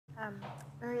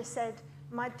Maria said,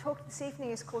 my talk this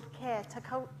evening is called CARE,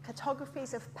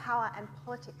 Cartographies of Power and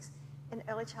Politics in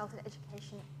Early Childhood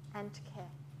Education and Care.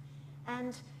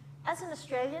 And as an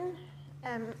Australian,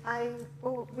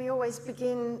 we always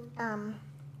begin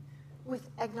with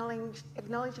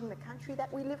acknowledging the country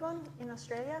that we live on in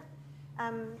Australia.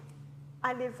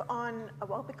 I live on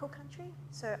Awabakal country,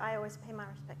 so I always pay my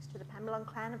respects to the Pamalong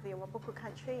clan of the Awabakal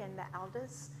country and the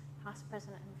elders, past,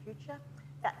 present and future.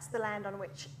 That's the land on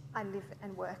which I live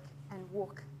and work and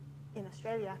walk in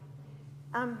Australia.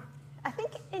 I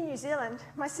think in New Zealand,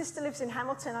 my sister lives in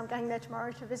Hamilton. I'm going there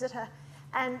tomorrow to visit her.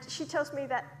 And she tells me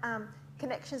that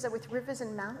connections are with rivers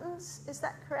and mountains. Is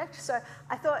that correct? So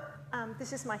I thought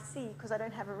this is my sea because I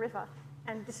don't have a river.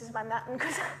 And this is my mountain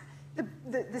because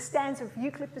the stands of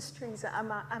eucalyptus trees are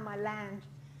my land.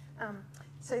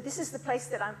 So this is the place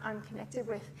that I'm connected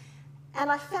with. And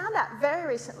I found out very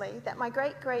recently that my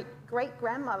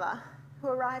great-great-great-grandmother, who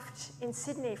arrived in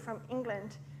Sydney from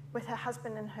England with her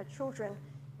husband and her children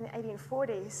in the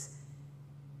 1840s,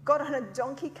 got on a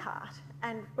donkey cart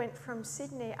and went from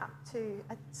Sydney up to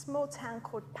a small town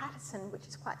called Paterson, which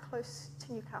is quite close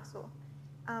to Newcastle.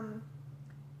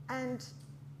 And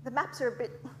the maps are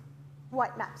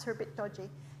white maps are a bit dodgy,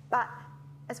 but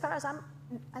as far as I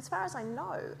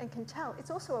know and can tell,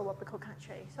 it's also a Awabakal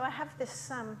country. So I have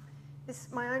this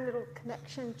my own little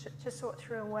connection to sort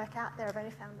through and work out there. I've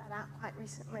only found that out quite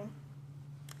recently.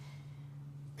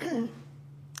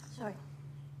 Sorry.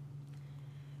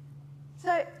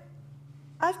 So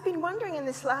I've been wondering in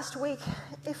this last week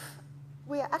if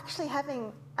we are actually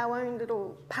having our own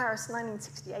little Paris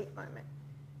 1968 moment.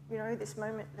 You know, this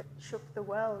moment that shook the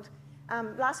world.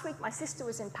 Last week, my sister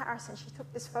was in Paris and she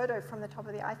took this photo from the top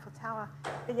of the Eiffel Tower,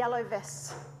 the yellow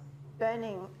vests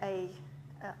burning a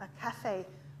cafe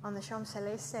on the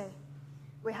Champs-Élysées.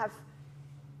 We have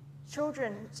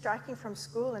children striking from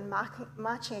school and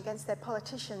marching against their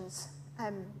politicians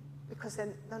because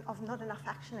of not enough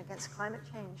action against climate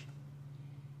change.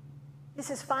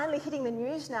 This is finally hitting the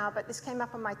news now, but this came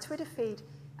up on my Twitter feed.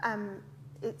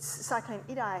 It's Cyclone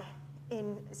Idai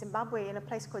in Zimbabwe in a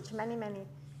place called Chimanimani,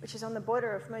 which is on the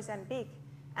border of Mozambique.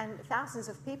 And thousands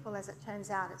of people, as it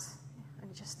turns out, it's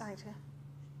only just starting to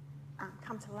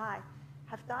come to light,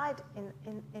 have died in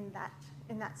that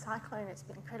cyclone. It's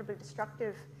been incredibly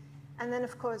destructive. And then,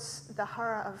 of course, the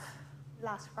horror of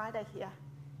last Friday here.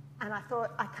 And I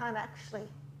thought I can't actually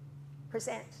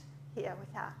present here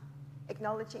without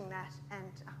acknowledging that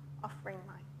and offering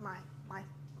my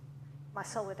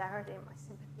solidarity and my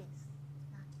sympathies.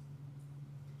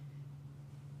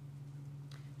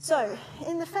 So,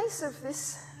 in the face of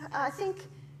this, I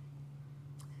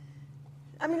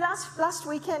mean, last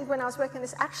weekend when I was working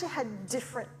this, I actually had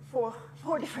four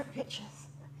different pictures.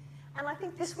 And I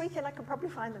think this weekend I could probably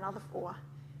find another 4.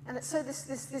 And so this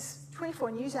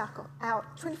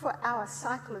 24-hour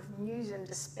cycle of news and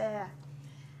despair.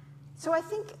 So I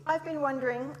think I've been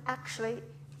wondering, actually,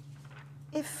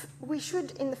 if we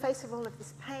should, in the face of all of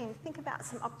this pain, think about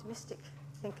some optimistic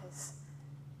thinkers.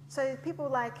 So people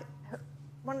like,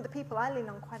 one of the people I lean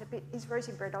on quite a bit is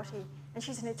Rosie Braidotti, and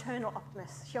she's an eternal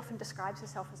optimist. She often describes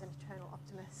herself as an eternal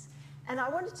optimist. And I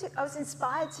was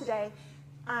inspired today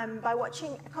by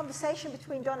watching a conversation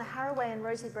between Donna Haraway and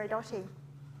Rosie Braidotti,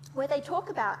 where they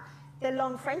talk about their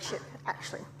long friendship,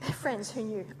 actually. They're friends, who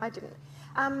knew? I didn't.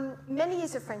 Many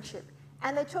years of friendship.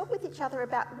 And they talk with each other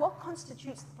about what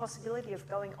constitutes the possibility of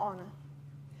going on.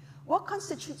 What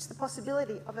constitutes the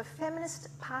possibility of a feminist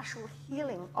partial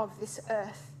healing of this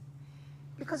earth?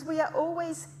 Because we are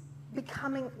always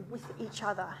becoming with each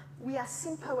other. We are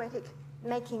sympoetic,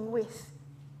 making with,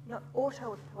 not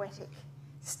auto-poetic,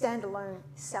 standalone,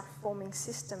 self-forming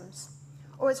systems.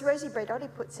 Or as Rosie Braidotti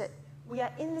puts it, we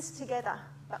are in this together,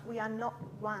 but we are not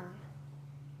one.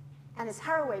 And as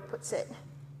Haraway puts it,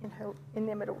 in her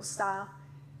inimitable style,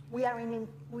 we are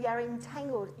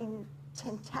entangled in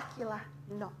tentacular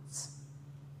knots.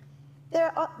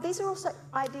 These are also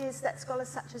ideas that scholars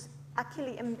such as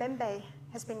Akili Mbembe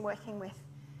has been working with.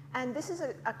 And this is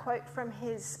a quote from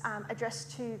his address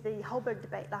to the Holberg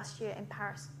debate last year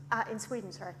in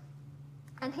Sweden.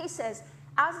 And he says,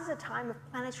 ours is a time of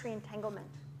planetary entanglement.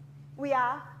 We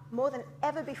are, more than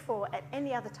ever before at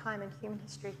any other time in human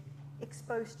history,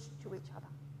 exposed to each other.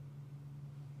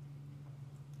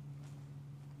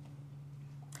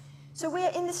 So we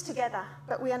are in this together,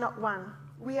 but we are not one.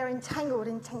 We are entangled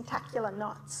in tentacular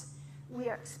knots. We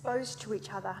are exposed to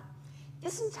each other.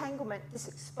 This entanglement, this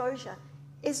exposure,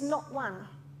 is not one.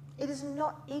 It is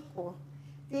not equal.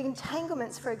 The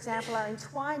entanglements, for example, are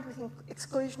entwined with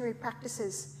exclusionary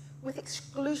practices, with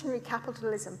exclusionary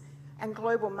capitalism and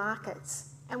global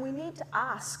markets. And we need to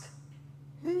ask,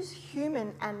 whose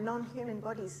human and non-human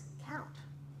bodies count,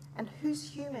 and whose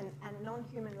human and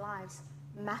non-human lives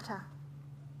matter.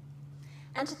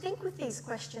 And to think with these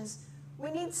questions,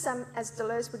 we need some, as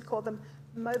Deleuze would call them,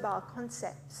 mobile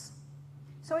concepts.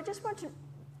 So I just want to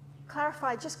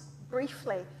clarify just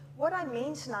briefly what I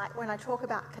mean tonight when I talk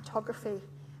about cartography,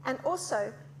 and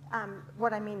also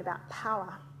what I mean about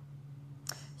power.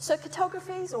 So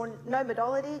cartographies, or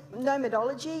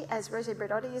nomadology, as Rosie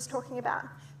Bredotti is talking about,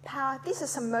 power, these are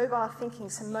some mobile thinking,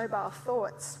 some mobile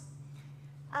thoughts.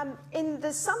 In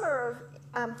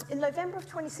November of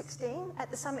 2016,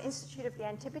 at the Summer Institute of the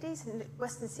Antipodes in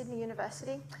Western Sydney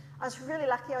University, I was really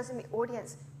lucky. I was in the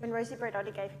audience when Rosie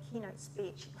Bredotti gave a keynote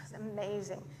speech. It was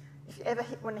amazing. If you ever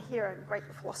want to hear a great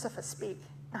philosopher speak,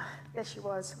 there she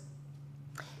was.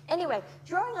 Anyway,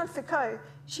 drawing on Foucault,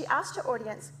 she asked her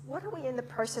audience, what are we in the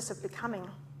process of becoming?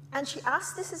 And she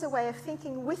asked this as a way of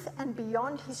thinking with and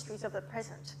beyond histories of the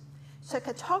present. So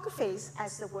cartographies,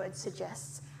 as the word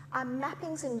suggests, are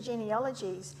mappings and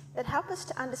genealogies that help us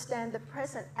to understand the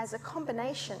present as a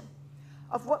combination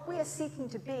of what we are seeking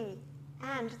to be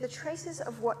and the traces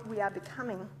of what we are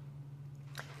becoming.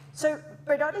 So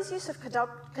Bredotti's use of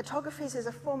cartographies as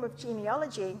a form of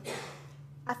genealogy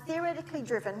are theoretically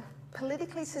driven,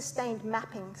 politically sustained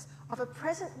mappings of a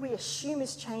present we assume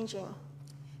is changing.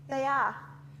 They are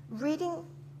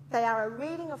a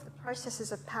reading of the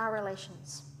processes of power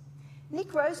relations.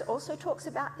 Nick Rose also talks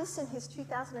about this in his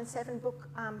 2007 book,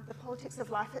 The Politics of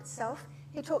Life Itself.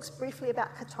 He talks briefly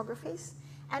about cartographies,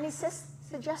 and he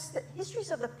suggests that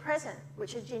histories of the present,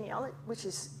 which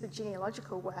is the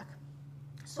genealogical work,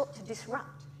 sought to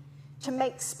disrupt, to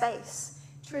make space,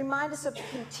 to remind us of the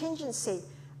contingency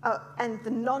and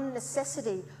the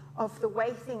non-necessity of the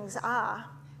way things are.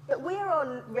 But we are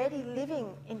already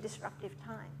living in disruptive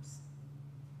times.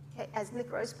 Okay, as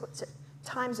Nick Rose puts it,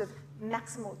 times of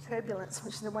maximal turbulence,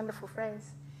 which is a wonderful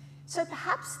phrase. So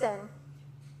perhaps then,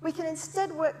 we can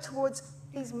instead work towards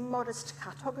these modest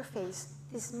cartographies,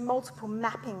 these multiple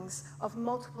mappings of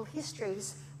multiple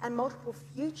histories and multiple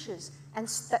futures, and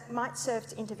that might serve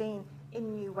to intervene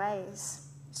in new ways.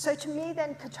 So to me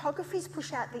then, cartographies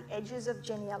push out the edges of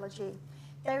genealogy.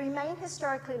 They remain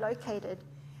historically located,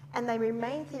 and they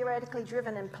remain theoretically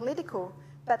driven and political,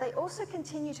 but they also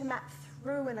continue to map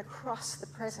through and across the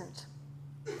present.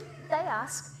 They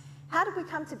ask, how did we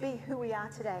come to be who we are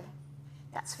today?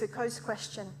 That's Foucault's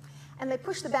question. And they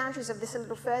push the boundaries of this a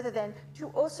little further then to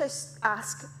also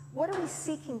ask, what are we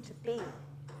seeking to be?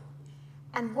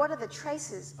 And what are the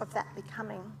traces of that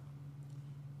becoming?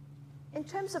 In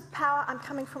terms of power, I'm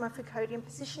coming from a Foucauldian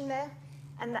position there,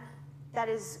 and that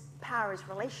is power is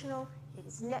relational, it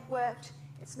is networked,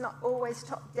 it's not always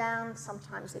top-down,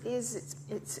 sometimes it is,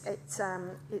 it's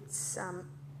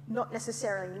not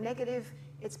necessarily negative,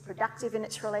 it's productive in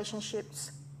its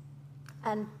relationships,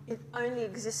 and it only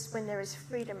exists when there is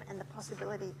freedom and the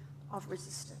possibility of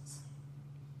resistance.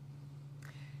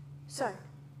 So,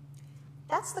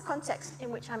 that's the context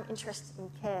in which I'm interested in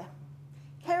care.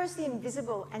 Care is the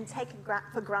invisible and taken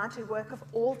for granted work of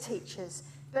all teachers,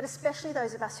 but especially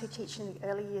those of us who teach in the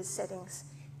early years settings.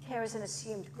 Care is an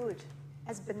assumed good,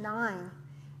 as benign.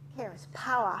 Care is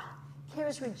power. Care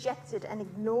is rejected and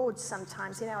ignored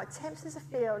sometimes in our attempts as a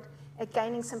field at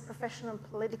gaining some professional and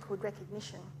political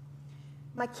recognition.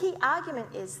 My key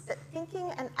argument is that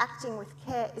thinking and acting with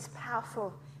care is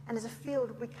powerful, and as a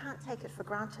field, we can't take it for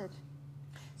granted.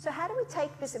 So how do we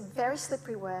take this very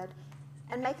slippery word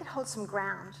and make it hold some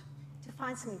ground, to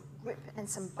find some grip and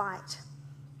some bite?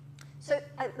 So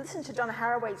I listened to Donna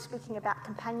Haraway speaking about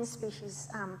companion species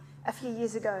a few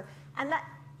years ago, and that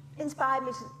inspired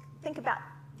me to think about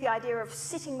the idea of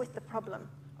sitting with the problem,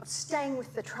 of staying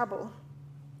with the trouble.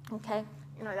 Okay,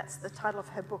 you know, that's the title of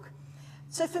her book.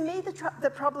 So for me, the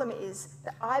problem is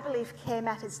that I believe care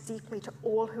matters deeply to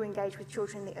all who engage with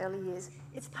children in the early years.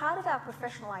 It's part of our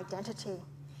professional identity,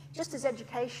 just as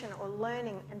education or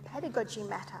learning and pedagogy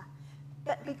matter.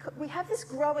 But we have this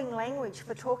growing language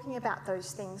for talking about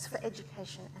those things for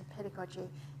education and pedagogy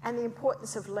and the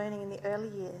importance of learning in the early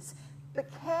years. But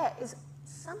care is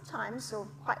sometimes, or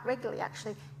quite regularly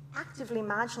actually, actively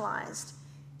marginalised.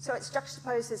 So it's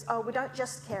juxtaposed as, oh, we don't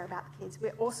just care about kids,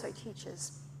 we're also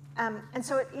teachers. And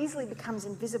so it easily becomes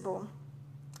invisible.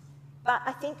 But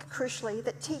I think, crucially,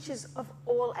 that teachers of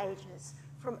all ages,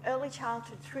 from early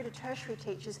childhood through to tertiary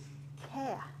teachers,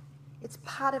 care. It's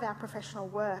part of our professional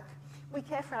work. We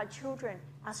care for our children,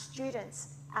 our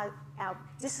students, our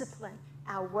discipline,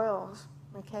 our world,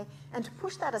 okay? And to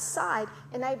push that aside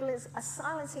enables a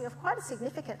silencing of quite a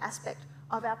significant aspect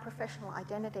of our professional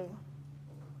identity.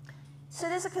 So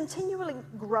there's a continually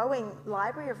growing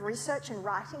library of research and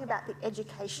writing about the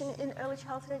education in early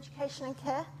childhood education and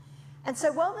care. And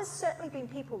so while there's certainly been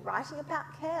people writing about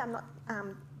care,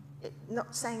 I'm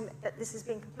not saying that this has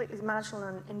been completely marginal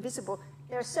and invisible,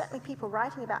 there are certainly people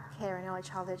writing about care in early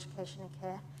childhood education and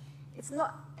care. It's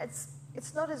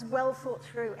not as well thought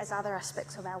through as other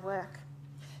aspects of our work.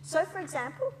 So for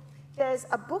example, there's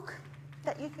a book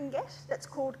that you can get that's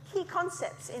called Key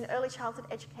Concepts in Early Childhood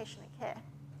Education and Care.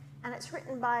 And it's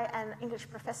written by an English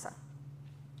professor,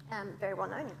 very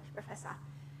well-known English professor.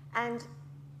 And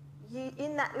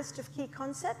in that list of key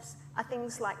concepts are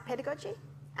things like pedagogy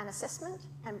and assessment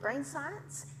and brain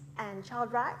science and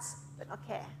child rights, but not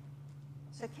care.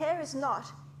 So care is not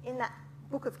in that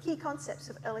book of key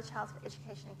concepts of early childhood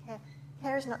education and care.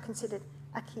 Care is not considered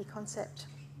a key concept.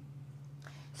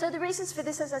 So the reasons for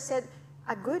this, as I said,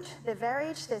 are good, they're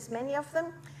varied, there's many of them.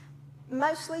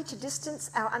 Mostly to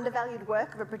distance our undervalued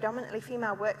work of a predominantly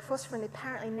female workforce from the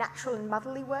apparently natural and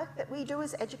motherly work that we do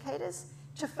as educators,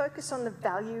 to focus on the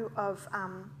value of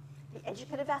the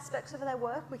educative aspects of their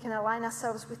work. We can align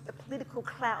ourselves with the political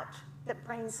clout that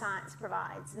brain science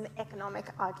provides and the economic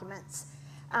arguments,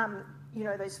 you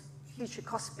know, those future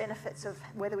cost benefits of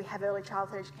whether we have early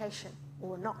childhood education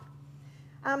or not.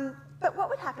 But what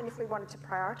would happen if we wanted to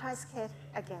prioritise care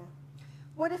again?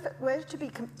 What if it were to be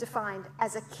defined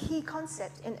as a key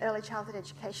concept in early childhood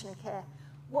education and care?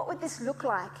 What would this look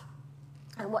like,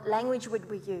 and what language would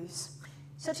we use?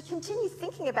 So to continue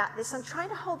thinking about this, I'm trying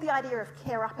to hold the idea of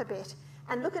care up a bit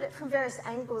and look at it from various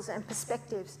angles and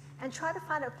perspectives and try to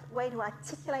find a way to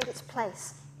articulate its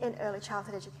place in early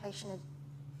childhood education.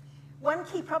 One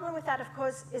key problem with that, of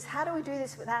course, is how do we do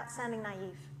this without sounding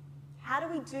naive? How do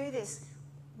we do this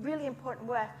really important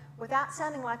work without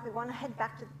sounding like we want to head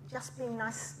back to just being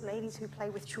nice ladies who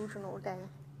play with children all day?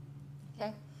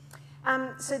 Okay.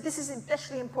 So this is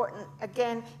especially important,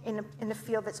 again, in a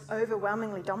field that's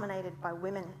overwhelmingly dominated by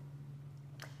women.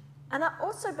 And I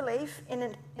also believe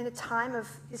in a time of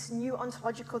this new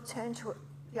ontological turn to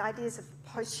the ideas of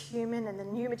post-human and the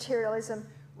new materialism,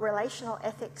 relational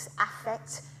ethics,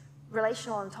 affect,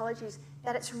 relational ontologies,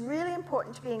 that it's really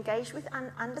important to be engaged with and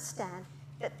understand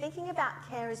that thinking about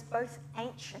care is both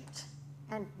ancient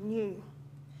and new.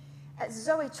 As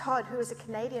Zoe Todd, who is a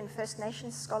Canadian First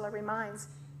Nations scholar, reminds,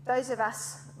 those of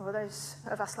us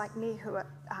like me who are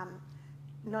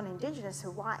non-Indigenous, who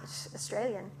are white,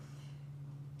 Australian,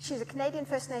 she's a Canadian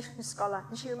First Nations scholar,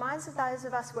 and she reminds of those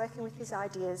of us working with these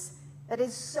ideas that it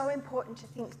is so important to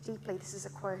think deeply, this is a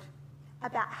quote,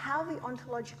 about how the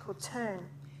ontological turn,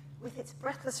 with its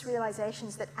breathless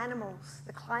realizations that animals,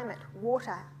 the climate,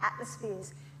 water,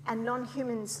 atmospheres, and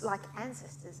non-humans like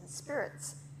ancestors and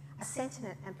spirits are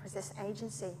sentient and possess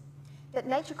agency, that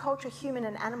nature, culture, human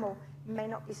and animal may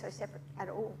not be so separate at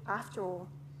all, after all.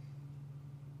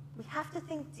 We have to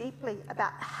think deeply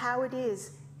about how it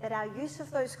is that our use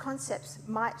of those concepts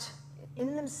might,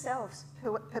 in themselves,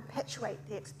 perpetuate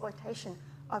the exploitation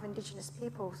of Indigenous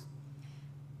peoples.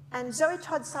 And Zoe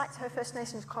Todd cites her First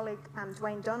Nations colleague,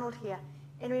 Dwayne Donald, here,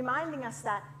 in reminding us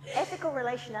that ethical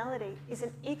relationality is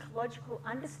an ecological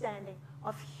understanding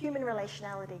of human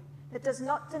relationality that does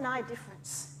not deny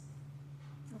difference,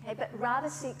 okay, but rather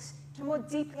seeks to more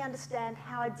deeply understand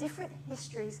how our different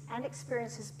histories and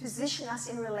experiences position us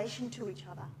in relation to each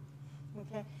other.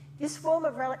 Okay? This form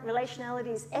of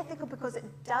relationality is ethical because it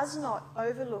does not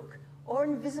overlook or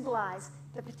invisibilize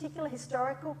the particular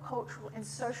historical, cultural, and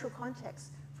social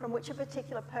context from which a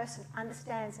particular person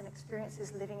understands and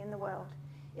experiences living in the world.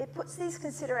 It puts these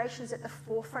considerations at the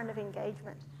forefront of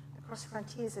engagement across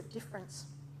frontiers of difference.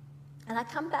 And I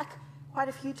come back quite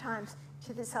a few times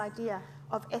to this idea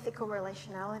of ethical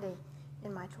relationality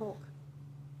in my talk.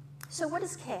 So what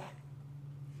is care?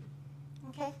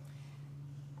 Okay.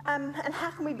 And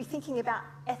how can we be thinking about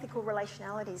ethical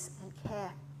relationalities and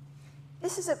care?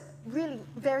 This is a really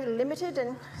very limited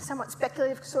and somewhat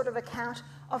speculative sort of account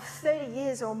of 30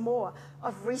 years or more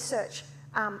of research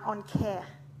on care.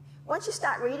 Once you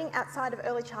start reading outside of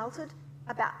early childhood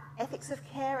about ethics of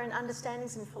care and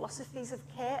understandings and philosophies of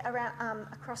care around,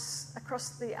 across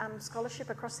the scholarship,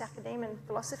 across academia and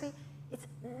philosophy, it's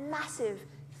massive,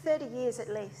 30 years at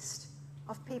least,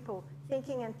 of people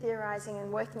thinking and theorizing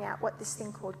and working out what this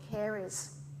thing called care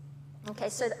is. Okay,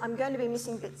 so I'm going to be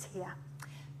missing bits here.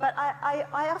 But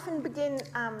I often begin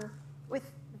with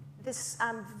this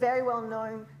very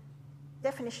well-known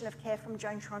definition of care from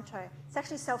Joan Tronto. It's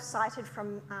actually self-cited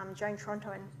from Joan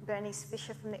Tronto and Bernice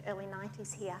Fisher from the early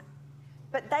 90s here.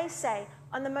 But they say,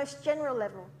 on the most general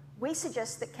level, we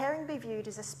suggest that caring be viewed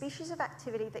as a species of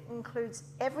activity that includes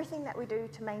everything that we do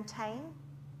to maintain,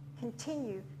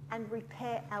 continue, and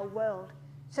repair our world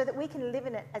so that we can live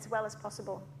in it as well as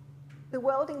possible. The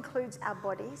world includes our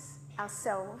bodies,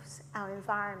 ourselves, our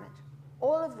environment,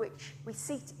 all of which we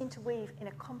seek to interweave in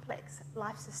a complex,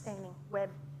 life-sustaining web.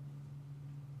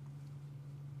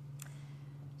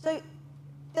 So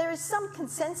there is some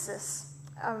consensus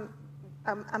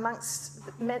amongst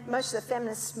most of the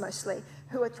feminists mostly,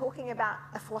 who are talking about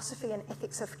a philosophy and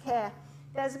ethics of care.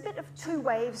 There's a bit of two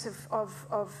waves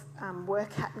of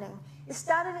work happening. It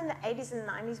started in the 80s and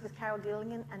 90s with Carol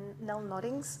Gilligan and Nell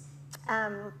Noddings,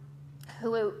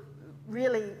 who were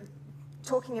really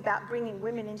talking about bringing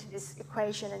women into this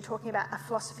equation and talking about a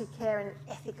philosophy of care and an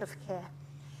ethic of care.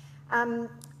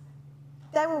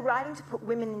 They were writing to put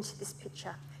women into this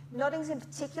picture. Noddings in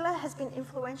particular has been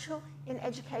influential in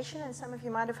education, and some of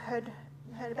you might have heard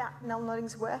about Nell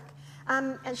Noddings' work.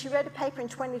 And she wrote a paper in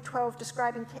 2012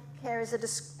 describing care as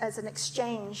an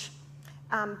exchange,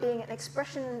 being an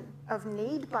expression of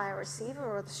need by a receiver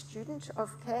or the student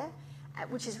of care,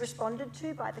 which is responded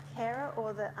to by the carer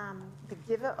or the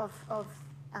giver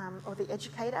or the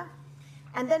educator,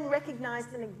 and then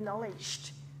recognised and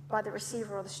acknowledged by the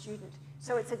receiver or the student.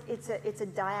 So it's a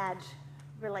dyad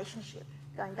relationship,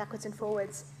 going backwards and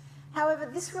forwards. However,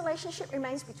 this relationship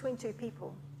remains between two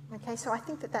people. Okay, so I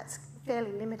think that that's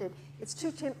fairly limited. It's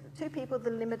two people,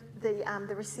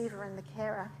 the receiver and the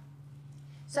carer.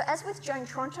 So as with Joan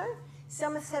Tronto,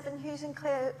 Selma Sevenhuisen,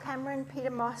 Claire Cameron, Peter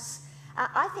Moss,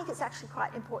 I think it's actually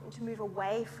quite important to move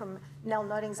away from Nell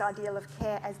Noddings' ideal of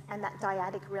care and that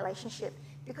dyadic relationship,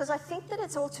 because I think that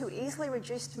it's all too easily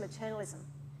reduced to maternalism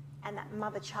and that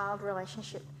mother-child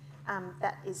relationship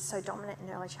that is so dominant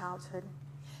in early childhood.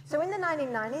 So in the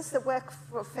 1990s, the work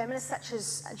for feminists such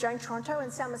as Joan Tronto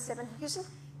and Selma Sevenhuisen,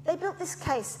 they built this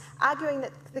case, arguing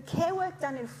that the care work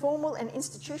done in formal and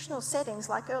institutional settings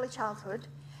like early childhood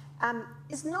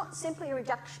is not simply a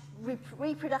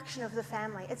reproduction of the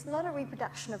family. It's not a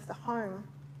reproduction of the home.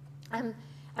 And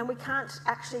we can't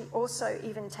actually also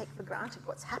even take for granted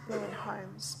what's happening in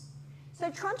homes. So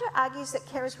Tronto argues that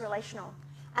care is relational,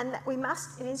 and that we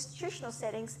must, in institutional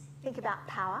settings, think about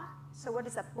power. So what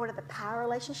are the power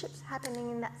relationships happening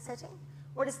in that setting?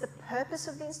 What is the purpose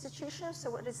of the institution? So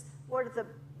what is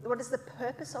the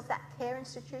purpose of that care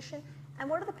institution? And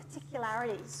what are the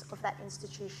particularities of that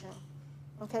institution?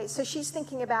 Okay, so she's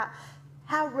thinking about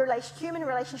how human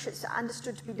relationships are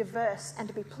understood to be diverse and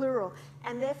to be plural,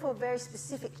 and therefore very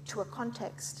specific to a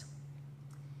context.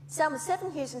 Selma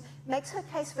Sevenhuisen makes her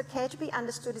case for care to be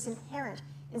understood as inherent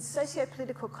in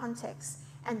socio-political contexts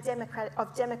and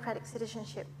democratic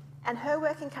citizenship. And her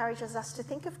work encourages us to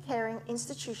think of caring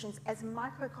institutions as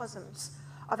microcosms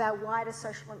of our wider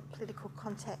social and political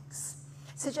contexts,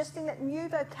 suggesting that new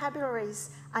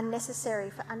vocabularies are necessary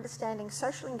for understanding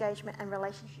social engagement and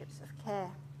relationships of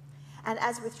care. And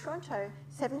as with Tronto,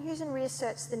 Sevenhuisen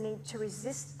reasserts the need to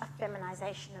resist a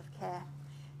feminization of care,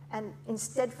 and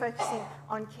instead focusing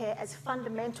on care as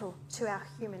fundamental to our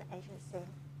human agency.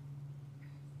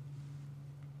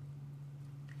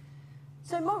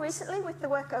 So more recently, with the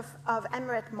work of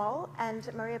Anne-Marie Moll and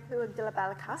Maria Puig de la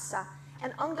Bellacasa,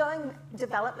 an ongoing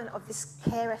development of this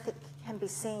care ethic can be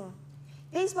seen.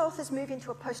 These authors move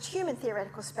into a post-human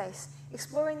theoretical space,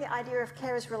 exploring the idea of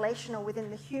care as relational within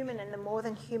the human and the more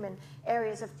than human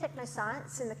areas of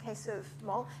technoscience in the case of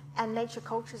Moll and nature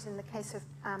cultures in the case of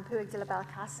Puig de la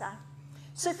Bellacasa.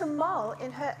 So for Moll,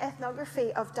 in her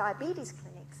ethnography of diabetes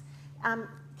clinics,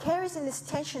 care is in this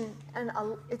tension, and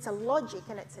it's a logic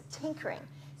and it's a tinkering.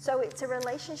 So it's a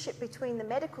relationship between the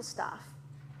medical staff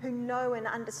who know and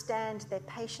understand their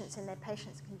patients and their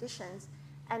patients' conditions,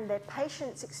 and their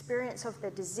patients' experience of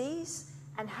their disease,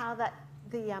 and how that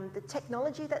the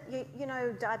technology that you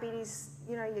know, diabetes,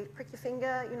 you know, you prick your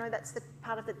finger, you know, that's the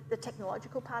part of the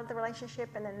technological part of the relationship,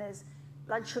 and then there's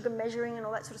blood sugar measuring and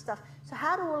all that sort of stuff. So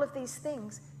how do all of these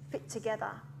things fit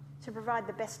together to provide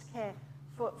the best care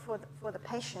for the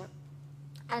patient?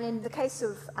 And in the case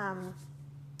of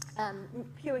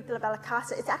Puig de la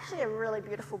Bellacasa, it's actually a really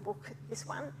beautiful book, this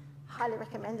one. Highly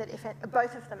recommend it,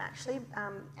 both of them actually,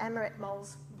 Anne-Marie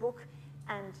Moll's book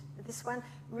and this one.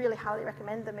 Really highly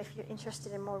recommend them if you're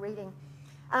interested in more reading.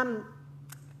 So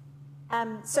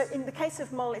in the case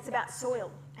of Moll, it's about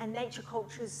soil and nature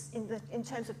cultures in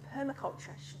terms of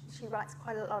permaculture. She writes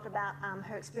quite a lot about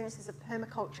her experiences of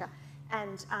permaculture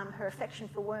and her affection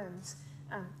for worms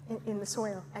in the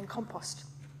soil and compost.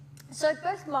 So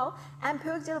both Moll and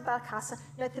Puig de la Bellacasa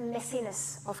note the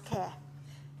messiness of care.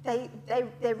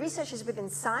 Their research is within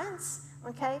science,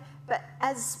 okay, but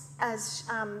as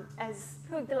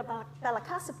Puig de la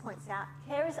Bellacasa points out,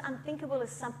 care is unthinkable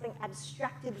as something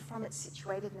abstracted from its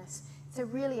situatedness. It's a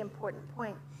really important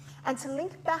point. And to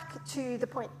link back to the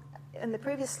point in the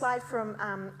previous slide from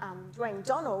Dwayne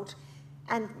Donald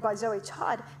and by Zoe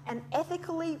Todd, an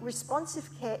ethically responsive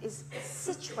care is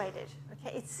situated.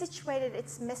 Okay, it's situated,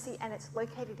 it's messy, and it's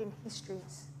located in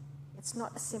histories. It's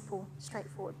not a simple,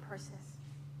 straightforward process.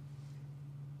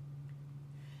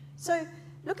 So,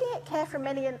 looking at care from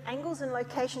many angles and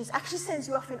locations actually sends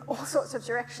you off in all sorts of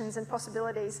directions and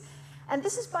possibilities. And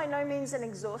this is by no means an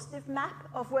exhaustive map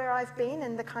of where I've been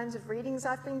and the kinds of readings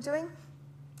I've been doing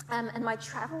and my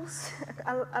travels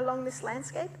along this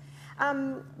landscape,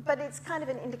 but it's kind of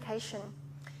an indication.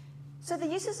 So the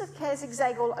uses of care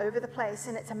zigzag all over the place,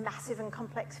 and it's a massive and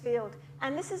complex field.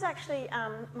 And this is actually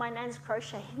my nan's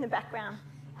crochet in the background.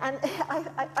 And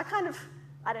I kind of,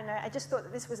 I don't know, I just thought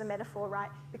that this was a metaphor, right?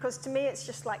 Because to me, it's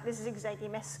just like this zigzaggy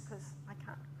mess because I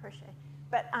can't crochet.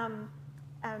 But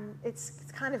it's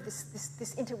kind of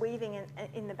this interweaving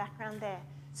in the background there.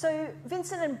 So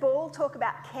Vincent and Ball talk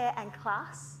about care and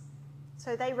class.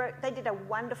 So they did a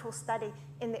wonderful study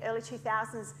in the early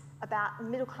 2000s about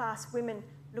middle-class women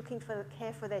looking for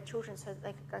care for their children so that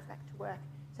they could go back to work.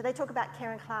 So they talk about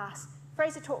care and class.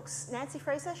 Nancy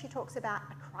Fraser, she talks about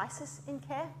a crisis in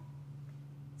care.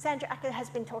 Sandra Acker has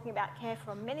been talking about care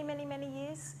for many, many, many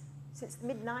years, since the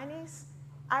mid-90s.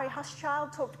 Ari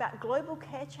Huschchild talked about global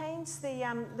care chains,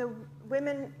 the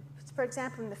women, for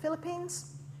example, in the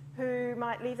Philippines, who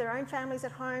might leave their own families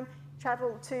at home,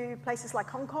 travel to places like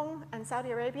Hong Kong and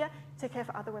Saudi Arabia to care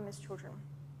for other women's children,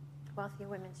 wealthier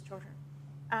women's children.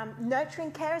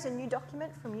 Nurturing care is a new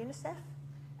document from UNICEF.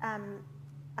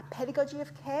 A pedagogy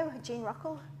of care with Jean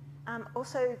Rockel.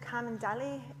 Also Carmen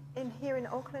Daly here in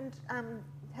Auckland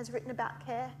has written about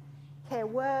care. Care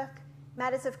work,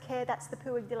 matters of care, that's the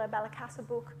Puigdilla Balakasa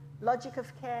book. Logic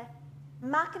of care.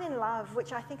 Market in love,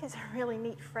 which I think is a really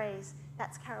neat phrase.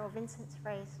 That's Carol Vincent's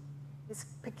phrase. This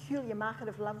peculiar market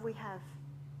of love we have.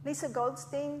 Lisa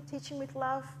Goldstein, Teaching with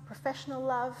Love, Professional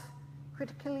Love,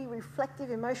 Critically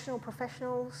Reflective Emotional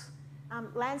Professionals,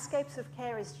 Landscapes of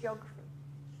Care is Geography.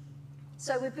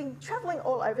 So we've been travelling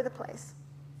all over the place.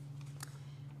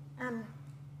 Right.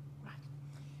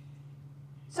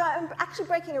 So I'm actually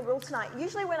breaking a rule tonight.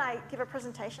 Usually when I give a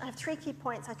presentation, I have 3 key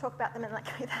points. I talk about them and I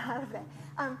get out of there.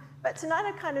 But tonight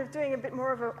I'm kind of doing a bit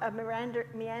more of a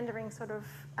meandering sort of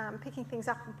picking things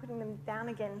up and putting them down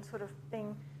again sort of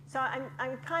thing. So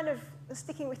I'm kind of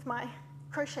sticking with my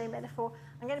crochet metaphor.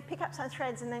 I'm going to pick up some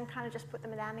threads and then kind of just put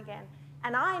them down again.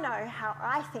 And I know how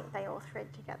I think they all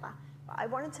thread together. But I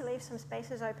wanted to leave some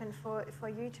spaces open for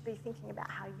you to be thinking about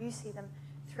how you see them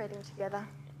threading together.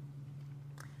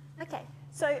 Okay,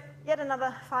 so yet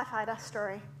another firefighter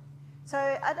story. So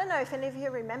I don't know if any of you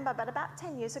remember, but about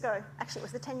 10 years ago, actually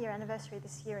it was the 10-year anniversary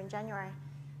this year in January,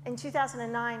 in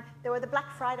 2009, there were the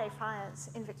Black Friday fires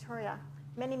in Victoria.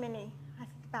 Many, many, I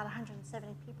think about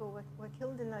 170 people were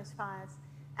killed in those fires.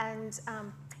 And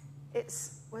it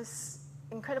was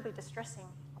incredibly distressing,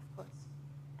 of course.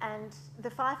 And the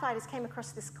firefighters came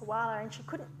across this koala and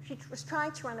she was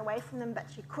trying to run away from them, but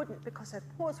she couldn't because her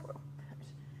paws were all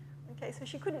hurt. Okay, so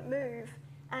she couldn't move.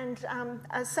 And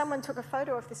as someone took a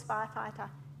photo of this firefighter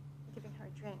giving her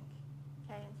a drink,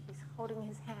 okay, and she's holding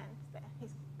his hand there.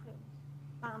 He's putting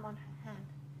his arm on her hand.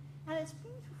 And it's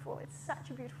beautiful. It's such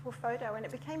a beautiful photo, and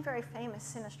it became very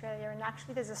famous in Australia, and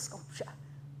actually there's a sculpture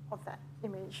of that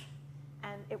image,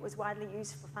 and it was widely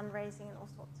used for fundraising and all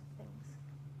sorts of things.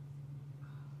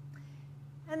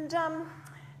 And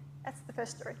that's the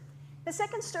first story. The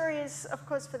second story is, of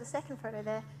course, for the second photo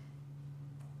there,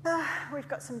 we've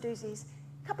got some doozies.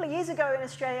 A couple of years ago in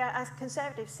Australia, a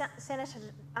Conservative senator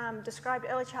described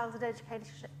early childhood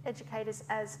educators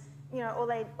as, you know,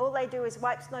 all they do is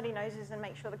wipe snotty noses and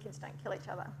make sure the kids don't kill each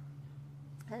other.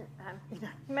 And, you know,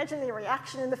 imagine the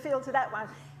reaction in the field to that one.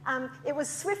 It was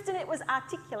swift and it was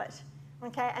articulate,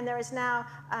 okay? And there is now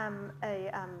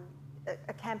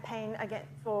a campaign again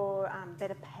for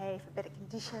better pay, for better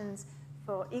conditions,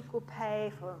 for equal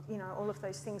pay, for, you know, all of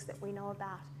those things that we know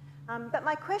about. But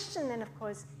my question then, of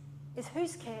course, is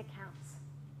whose care counts?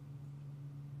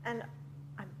 And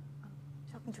I'm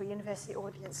talking to a university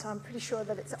audience, so I'm pretty sure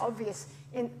that it's obvious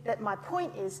that my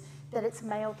point is that it's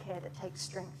male care that takes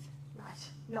strength, right?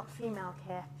 Not female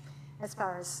care, as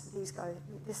far as these go,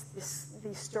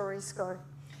 these stories go.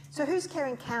 So whose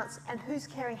caring counts and whose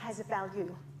caring has a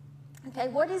value? Okay,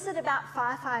 what is it about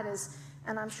firefighters,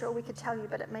 and I'm sure we could tell you,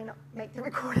 but it may not make the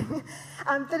recording,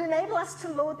 that enable us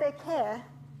to laud their care,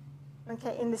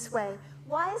 okay, in this way?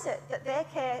 Why is it that their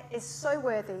care is so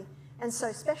worthy and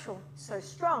so special, so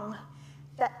strong,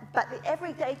 but the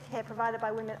everyday care provided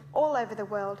by women all over the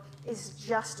world is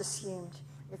just assumed?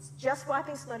 It's just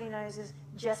wiping snotty noses,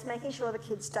 just making sure the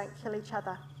kids don't kill each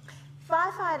other.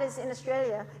 Firefighters in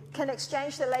Australia can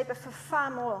exchange their labour for far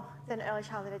more than early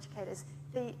childhood educators.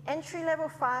 The entry-level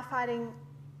firefighting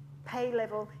pay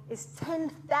level is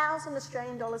 10,000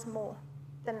 Australian dollars more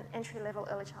than an entry-level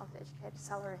early childhood educator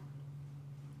salary.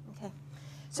 Okay,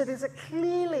 so there's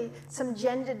clearly some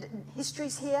gendered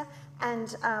histories here,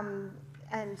 and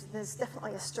there's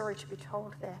definitely a story to be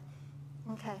told there.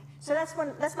 Okay, so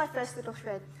that's my first little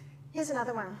thread. Here's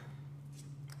another one.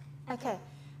 Okay,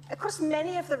 across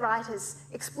many of the writers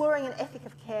exploring an ethic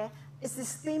of care is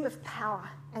this theme of power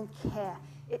and care,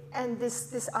 and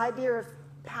this idea of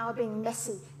power being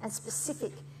messy and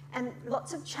specific, and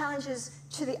lots of challenges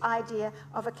to the idea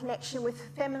of a connection with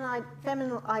feminine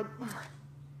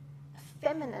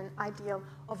ideal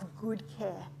of good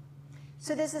care.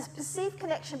 So there's this perceived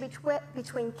connection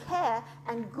between care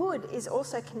and good is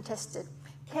also contested.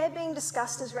 Care being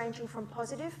discussed as ranging from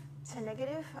positive to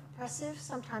negative, oppressive,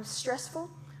 sometimes stressful,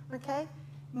 okay?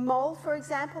 Moll, for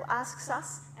example, asks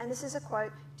us, and this is a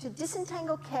quote, to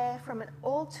disentangle care from an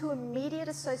all too immediate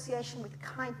association with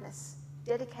kindness,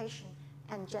 dedication,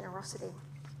 and generosity.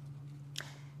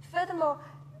 Furthermore,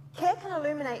 care can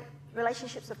illuminate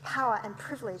relationships of power and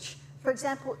privilege. For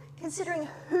example, considering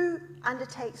who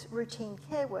undertakes routine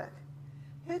care work,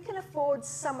 who can afford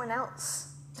someone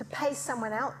else to pay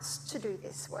someone else to do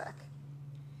this work,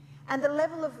 and the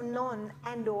level of non-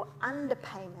 and/or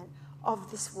underpayment of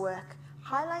this work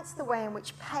highlights the way in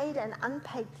which paid and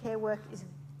unpaid care work is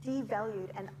devalued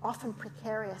and often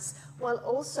precarious, while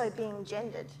also being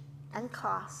gendered and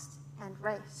classed and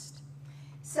raced.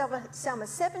 Selma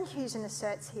Sevenhuisen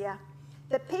asserts here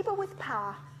that people with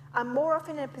power are more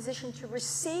often in a position to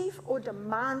receive or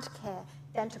demand care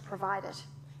than to provide it.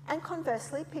 And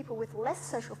conversely, people with less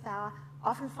social power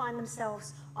often find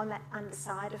themselves on that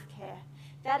underside of care.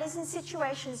 That is in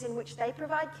situations in which they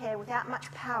provide care without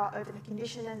much power over the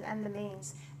condition and the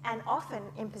means, and often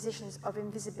in positions of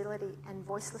invisibility and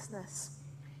voicelessness.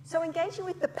 So engaging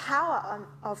with the power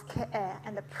of care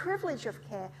and the privilege of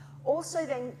care also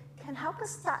then can help us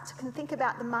start to think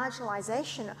about the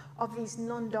marginalisation of these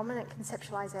non-dominant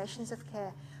conceptualisations of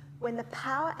care. When the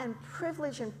power and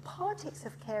privilege and politics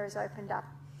of care is opened up,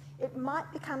 it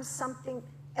might become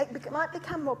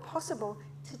more possible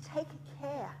to take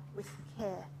care with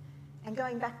care. And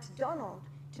going back to Donald,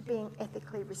 to being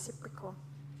ethically reciprocal.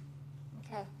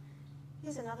 Okay,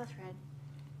 here's another thread.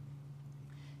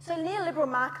 So neoliberal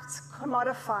markets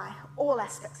commodify all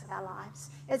aspects of our lives.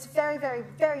 It's very, very,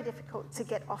 very difficult to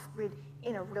get off-grid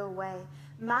in a real way.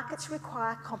 Markets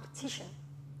require competition.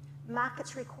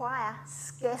 Markets require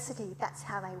scarcity. That's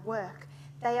how they work.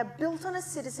 They are built on a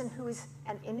citizen who is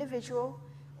an individual,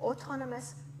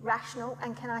 autonomous, rational,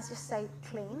 and can I just say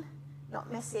clean,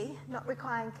 not messy, not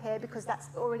requiring care because that's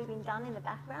already been done in the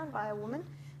background by a woman.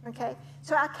 Okay,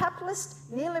 so our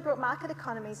capitalist neoliberal market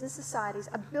economies and societies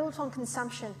are built on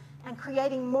consumption and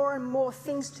creating more and more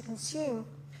things to consume,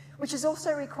 which is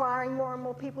also requiring more and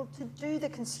more people to do the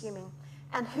consuming.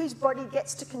 And whose body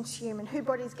gets to consume and whose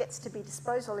body gets to be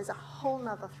disposal is a whole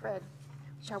nother thread,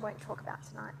 which I won't talk about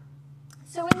tonight.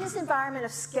 So in this environment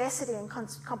of scarcity and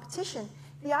competition,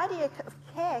 the idea of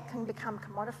care can become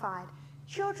commodified.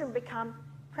 Children become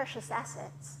precious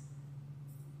assets.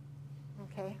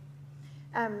 Okay.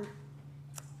 And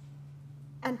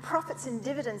profits and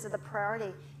dividends are the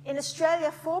priority. In Australia,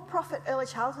 for-profit early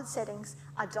childhood settings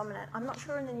are dominant. I'm not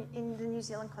sure in the New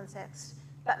Zealand context,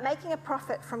 but making a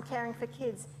profit from caring for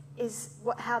kids is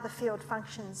how the field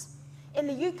functions. In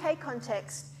the UK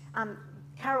context,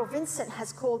 Carol Vincent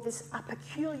has called this a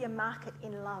peculiar market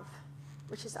in love,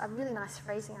 which is a really nice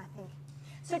phrasing, I think.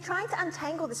 So trying to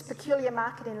untangle this peculiar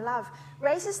market in love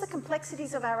raises the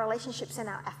complexities of our relationships and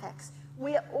our affects.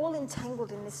 We are all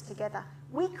entangled in this together.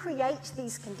 We create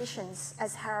these conditions.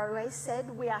 As Haraway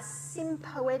said, we are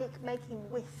sympoetic making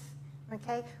with,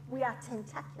 okay? We are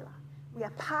tentacular. We are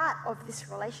part of this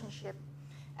relationship.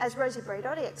 As Rosie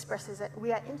Braidotti expresses it,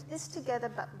 we are in this together,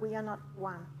 but we are not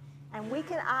one. And we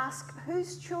can ask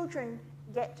whose children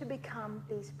get to become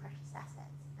these precious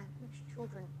assets and whose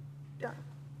children don't.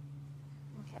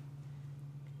 Okay,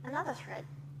 another thread.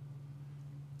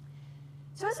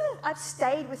 So as I've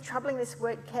stayed with troubling this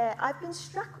word care, I've been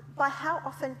struck by how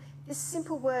often this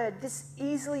simple word, this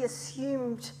easily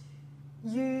assumed,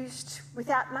 used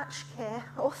without much care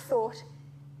or thought,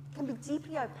 can be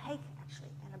deeply opaque, actually,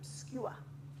 and obscure.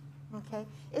 Okay?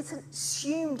 It's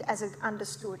assumed as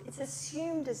understood. It's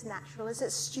assumed as natural. It's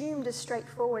assumed as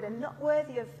straightforward and not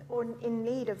worthy of or in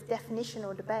need of definition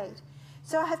or debate.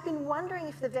 So I have been wondering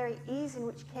if the very ease in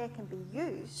which care can be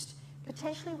used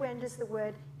potentially renders the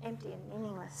word empty and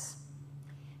meaningless.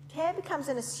 care becomes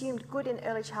an assumed good in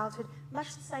early childhood,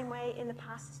 much the same way in the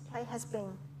past this play has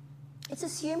been. It's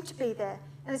assumed to be there,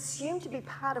 and it's assumed to be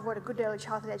part of what a good early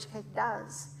childhood educator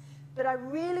does. But I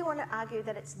really want to argue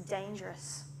that it's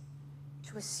dangerous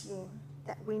to assume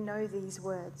that we know these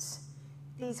words,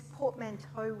 these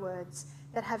portmanteau words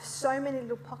that have so many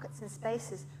little pockets and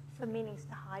spaces for meanings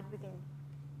to hide within.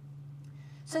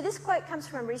 So this quote comes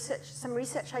from some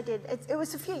research I did. It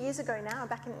was a few years ago now,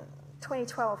 back in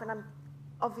 2012, and I'm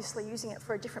obviously using it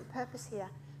for a different purpose here.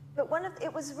 But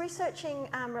it was researching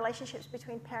relationships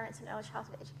between parents and early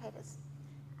childhood educators.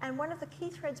 And one of the key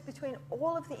threads between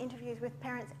all of the interviews with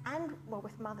parents and, well,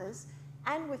 with mothers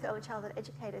and with early childhood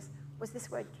educators was this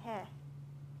word care.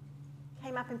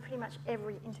 Came up in pretty much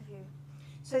every interview.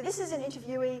 So this is an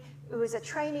interviewee who is a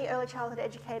trainee early childhood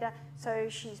educator, so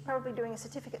she's probably doing a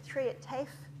Certificate 3 at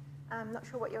TAFE. I'm not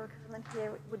sure what your equivalent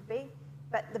here would be,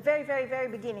 but the very, very, very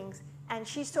beginnings. And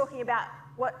she's talking about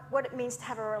what it means to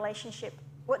have a relationship.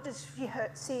 What does she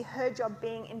see her job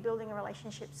being in building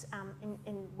relationships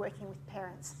in working with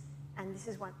parents? And this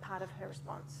is one part of her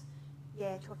response.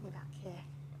 Yeah, talking about care.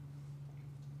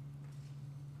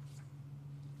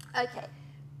 Okay,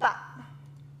 but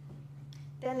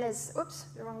then there's, oops,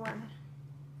 the wrong one.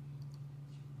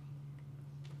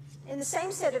 In the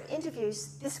same set of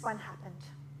interviews, this one happened.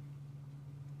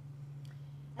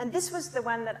 And this was the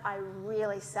one that I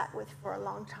really sat with for a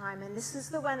long time. And this is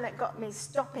the one that got me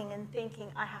stopping and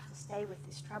thinking, I have to stay with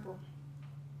this trouble.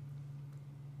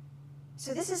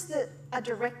 So this is a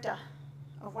director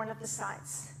of one of the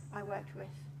sites I worked with.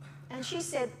 And she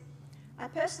said, I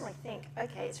personally think,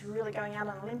 okay, it's really going out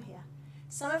on a limb here.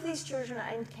 Some of these children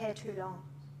are in care too long.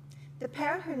 The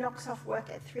parent who knocks off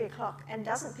work at 3 o'clock and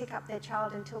doesn't pick up their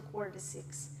child until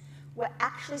 5:45, we're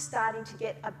actually starting to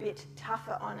get a bit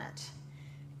tougher on it.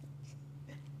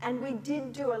 And we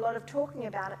did do a lot of talking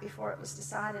about it before it was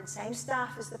decided. Same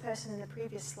staff as the person in the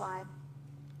previous slide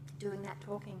doing that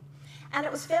talking. And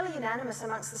it was fairly unanimous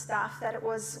amongst the staff that it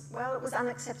was, well, it was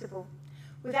unacceptable.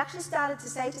 We've actually started to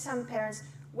say to some parents,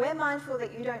 we're mindful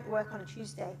that you don't work on a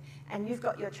Tuesday and you've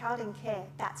got your child in care,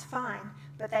 that's fine,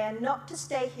 but they are not to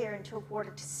stay here until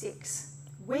 5:45.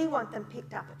 We want them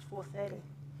picked up at 4:30.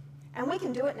 And we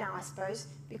can do it now, I suppose,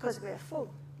 because we're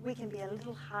full. We can be a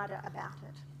little harder about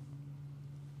it.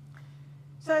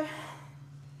 So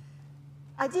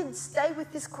I did stay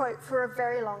with this quote for a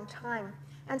very long time.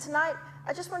 And tonight,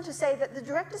 I just want to say that the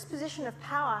director's position of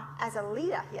power as a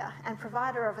leader here and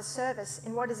provider of a service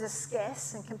in what is a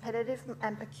scarce and competitive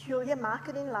and peculiar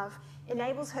market in love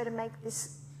enables her to make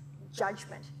this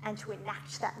judgment and to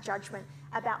enact that judgment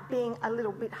about being a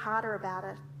little bit harder about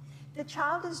it. The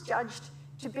child is judged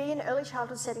to be in an early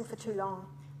childhood setting for too long,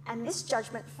 and this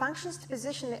judgment functions to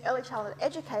position the early childhood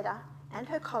educator and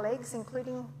her colleagues,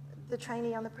 including the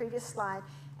trainee on the previous slide,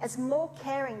 as more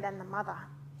caring than the mother.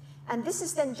 And this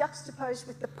is then juxtaposed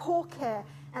with the poor care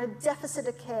and a deficit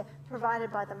of care provided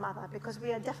by the mother, because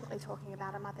we are definitely talking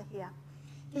about a mother here.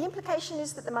 The implication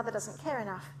is that the mother doesn't care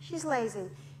enough. She's lazy.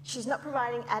 She's not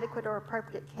providing adequate or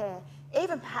appropriate care,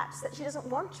 even perhaps that she doesn't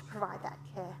want to provide that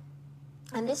care.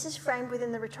 And this is framed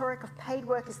within the rhetoric of paid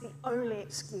work as the only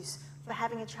excuse for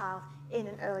having a child in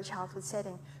an early childhood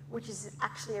setting, which is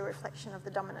actually a reflection of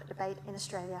the dominant debate in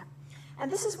Australia.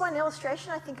 And this is one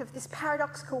illustration, I think, of this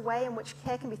paradoxical way in which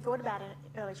care can be thought about in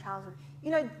early childhood.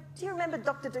 You know, do you remember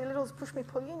Dr. Doolittle's Push Me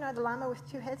Pull You? You know, the llama with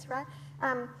two heads, right?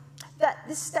 That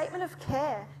this statement of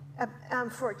care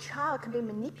for a child can be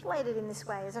manipulated in this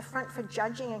way as a front for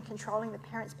judging and controlling the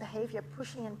parent's behaviour,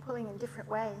 pushing and pulling in different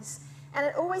ways. And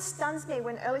it always stuns me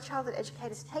when early childhood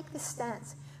educators take this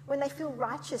stance, when they feel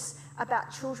righteous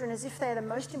about children as if they're the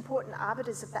most important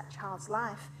arbiters of that child's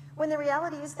life, when the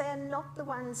reality is they are not the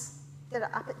ones that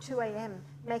are up at 2 a.m.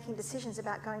 making decisions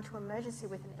about going to emergency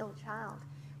with an ill child.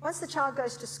 Once the child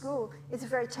goes to school, it's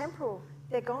very temporal.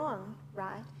 They're gone,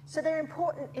 right? So they're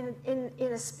important in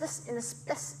a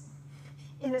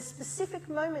specific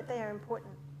moment. They are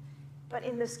important, but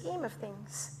in the scheme of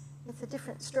things, it's a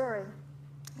different story.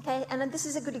 Okay, and this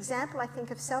is a good example, I think,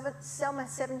 of Selma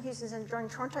Sevenhuizen's and John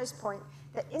Tronto's point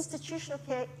that institutional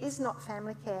care is not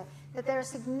family care, that there are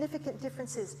significant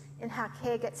differences in how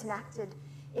care gets enacted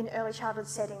in early childhood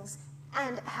settings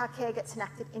and how care gets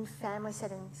enacted in family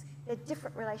settings. They're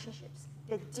different relationships.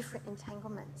 They're different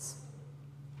entanglements.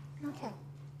 Okay.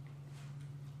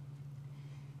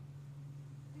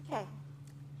 Okay.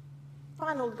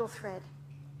 Final little thread.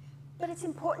 But it's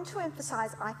important to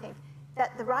emphasise, I think,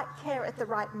 that the right care at the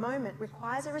right moment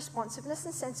requires a responsiveness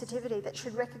and sensitivity that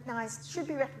should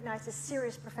be recognised as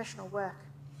serious professional work.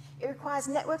 It requires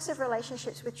networks of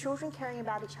relationships with children caring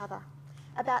about each other,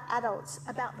 about adults,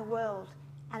 about the world,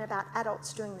 and about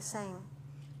adults doing the same.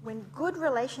 When good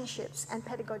relationships and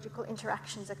pedagogical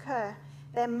interactions occur,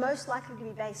 they're most likely to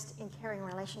be based in caring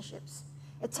relationships.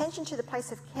 Attention to the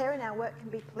place of care in our work can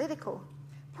be political,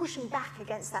 pushing back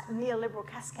against that neoliberal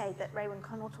cascade that Raewyn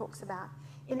Connell talks about.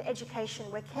 In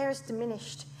education, where care is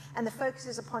diminished and the focus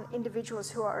is upon individuals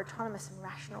who are autonomous and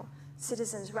rational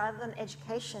citizens, rather than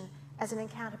education as an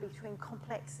encounter between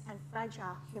complex and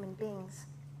fragile human beings.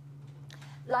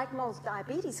 Like Moll's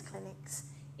diabetes clinics,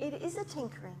 it is a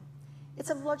tinkering. It's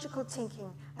a logical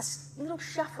tinking, a little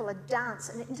shuffle, a dance,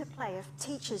 an interplay of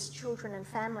teachers, children, and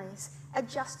families,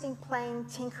 adjusting, playing,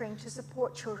 tinkering to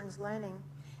support children's learning.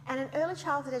 And in early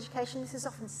childhood education, this is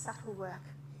often subtle work,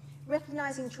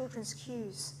 recognising children's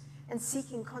cues and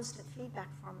seeking constant feedback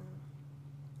from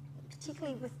them,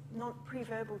 particularly with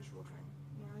pre-verbal children.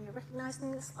 You're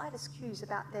recognising the slightest cues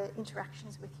about their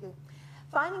interactions with you.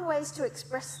 Finding ways to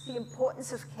express the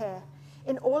importance of care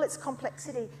in all its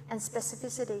complexity and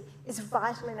specificity is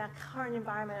vital in our current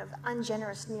environment of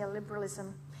ungenerous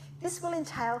neoliberalism. This will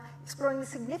entail exploring the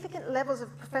significant levels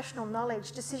of professional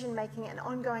knowledge, decision-making, and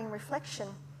ongoing reflection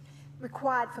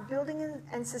required for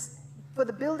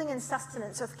the building and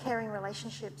sustenance of caring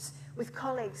relationships with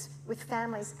colleagues, with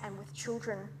families, and with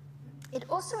children. It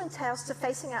also entails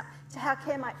facing up to how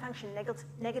care might function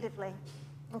negatively,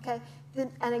 okay,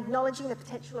 and acknowledging the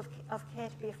potential of care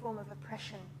to be a form of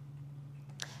oppression.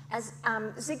 As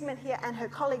Zygmunt here and her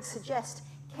colleagues suggest,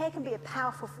 care can be a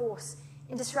powerful force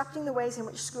in disrupting the ways in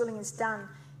which schooling is done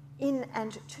in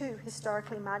and to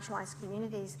historically marginalised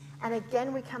communities. And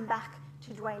again, we come back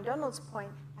to Dwayne Donald's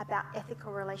point about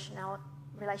ethical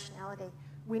relationality.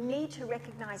 We need to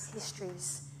recognise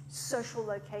histories, social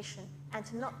location, and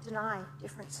to not deny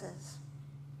differences.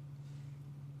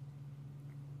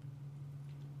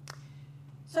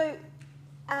 So,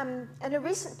 in a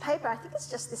recent paper, I think it's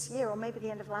just this year or maybe the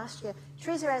end of last year,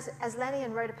 Teresa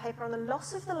Aslanian wrote a paper on the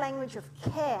loss of the language of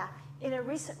care in a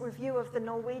recent review of the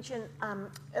Norwegian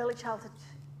Early Childhood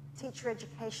Teacher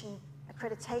Education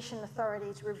Accreditation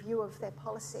Authority's review of their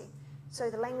policy. So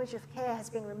the language of care has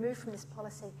been removed from this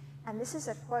policy, and this is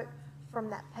a quote from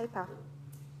that paper.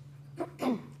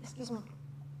 Excuse me.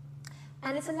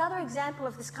 And it's another example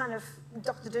of this kind of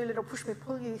Dr. Dolittle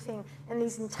push-me-pull-you thing and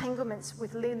these entanglements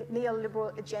with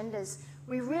neoliberal agendas.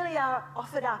 We really are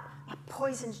offered up a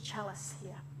poisoned chalice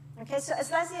here. Okay, so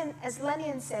as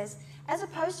Aslanian says, as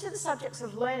opposed to the subjects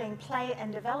of learning, play,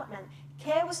 and development,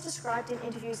 care was described in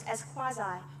interviews as quasi,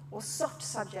 or soft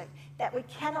subject, that we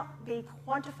cannot be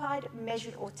quantified,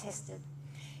 measured, or tested.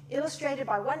 Illustrated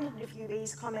by one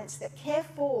interviewee's comments that care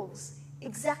falls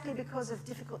exactly because of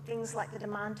difficult things like the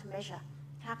demand to measure.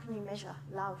 How can you measure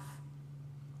love?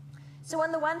 So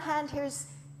on the one hand, here's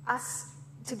us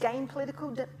to gain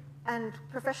political and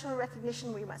professional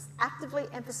recognition. We must actively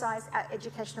emphasise our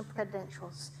educational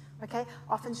credentials, okay?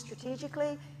 Often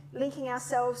strategically, linking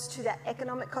ourselves to that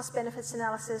economic cost benefits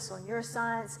analysis or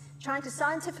neuroscience, trying to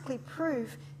scientifically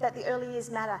prove that the early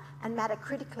years matter and matter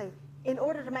critically in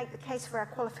order to make the case for our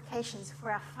qualifications,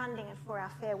 for our funding, and for our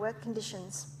fair work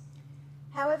conditions.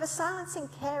 However, silencing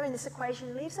care in this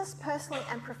equation leaves us personally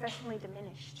and professionally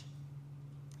diminished.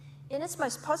 In its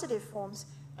most positive forms,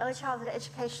 early childhood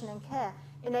education and care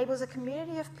enables a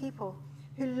community of people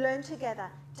who learn together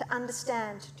to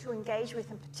understand, to engage with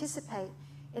and participate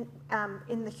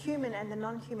in the human and the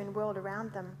non-human world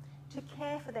around them, to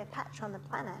care for their patch on the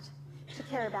planet, to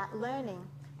care about learning,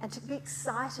 and to be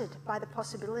excited by the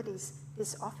possibilities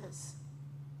this offers.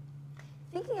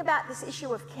 Thinking about this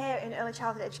issue of care in early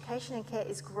childhood education and care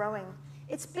is growing.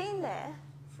 It's been there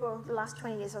for the last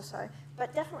 20 years or so,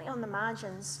 but definitely on the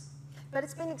margins. But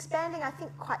it's been expanding, I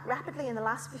think, quite rapidly in the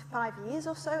last 5 years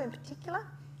or so in particular.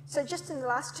 So just in the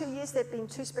last 2 years, there have been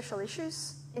 2 special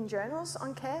issues in journals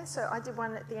on care. So I did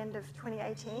one at the end of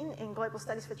 2018 in Global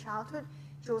Studies for Childhood.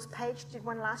 Jules Page did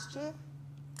one last year.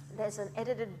 There's an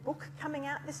edited book coming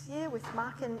out this year with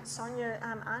Mark and Sonia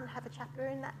Arndt have a chapter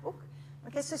in that book.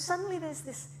 Okay, so suddenly there's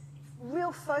this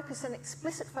real focus, an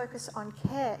explicit focus on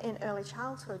care in early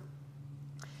childhood.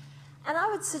 And I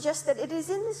would suggest that it is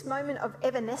in this moment of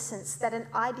evanescence that an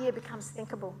idea becomes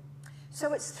thinkable.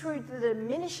 So it's through the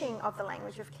diminishing of the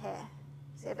language of care.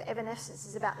 So evanescence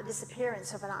is about the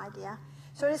disappearance of an idea.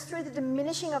 So it is through the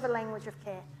diminishing of a language of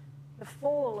care, the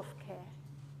fall of care,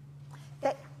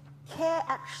 that care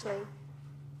actually,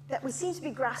 that we seem to be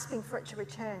grasping for it to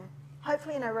return,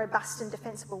 hopefully in a robust and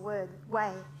defensible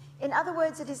way. In other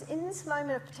words, it is in this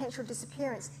moment of potential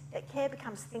disappearance that care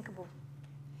becomes thinkable,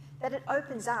 that it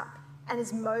opens up and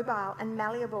is mobile and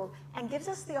malleable and gives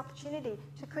us the opportunity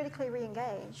to critically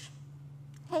re-engage.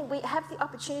 Hey, we have the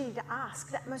opportunity to ask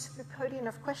that most Foucauldian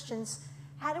of questions,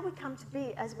 How do we come to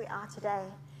be as we are today?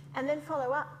 And then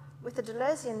follow up with the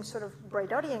Deleuzean sort of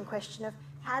Braidottian question of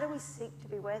how do we seek to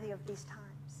be worthy of these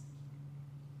times?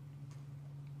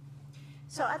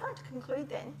 So I'd like to conclude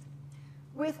then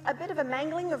with a bit of a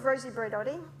mangling of Rosie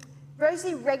Braidotti.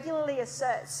 Rosie regularly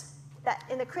asserts that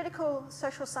in the critical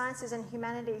social sciences and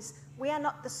humanities, we are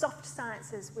not the soft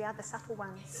sciences, we are the subtle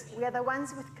ones. We are the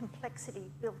ones with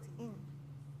complexity built in.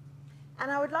 And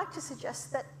I would like to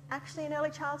suggest that actually in early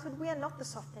childhood, we are not the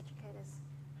soft educators.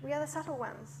 We are the subtle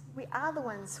ones. We are the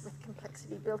ones with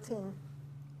complexity built in.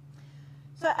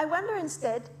 So I wonder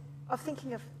instead of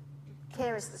thinking of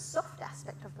care as the soft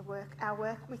aspect of our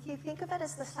work, we can think of it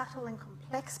as the subtle and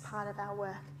complex part of our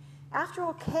work. After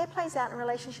all, care plays out in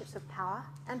relationships of power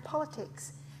and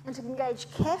politics, and to engage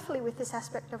carefully with this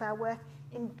aspect of our work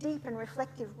in deep and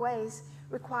reflective ways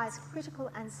requires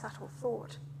critical and subtle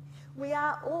thought. We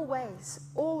are always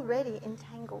already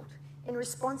entangled in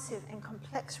responsive and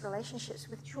complex relationships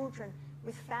with children,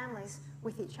 with families,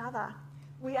 with each other.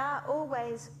 We are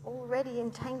always already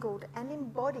entangled and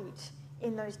embodied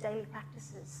in those daily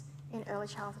practices in early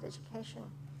childhood education.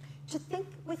 To think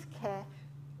with care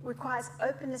requires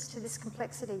openness to this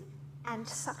complexity and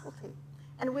subtlety.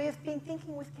 And we have been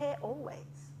thinking with care already,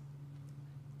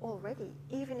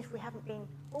 even if we haven't been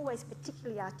always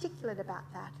particularly articulate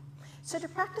about that. So to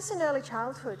practice in early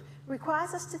childhood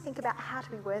requires us to think about how to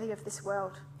be worthy of this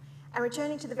world. And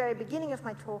returning to the very beginning of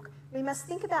my talk, we must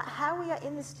think about how we are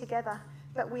in this together,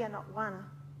 but we are not one,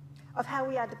 of how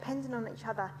we are dependent on each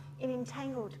other in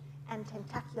entangled and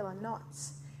tentacular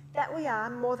knots, that we are,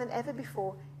 more than ever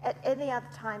before, at any other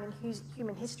time in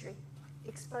human history,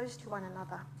 exposed to one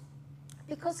another.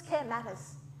 Because care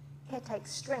matters, care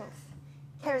takes strength,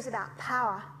 care is about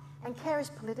power, and care is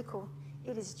political.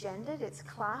 It is gendered, it's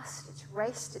classed, it's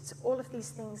raced, it's all of these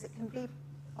things that can be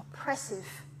oppressive.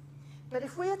 But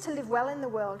if we are to live well in the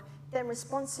world, then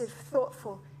responsive,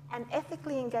 thoughtful, and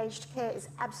ethically engaged care is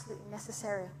absolutely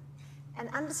necessary. An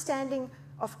understanding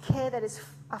of care that is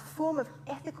a form of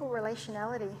ethical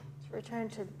relationality, to return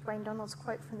to Dwayne Donald's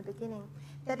quote from the beginning,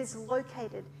 that is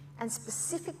located and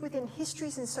specific within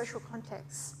histories and social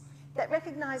contexts, that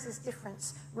recognises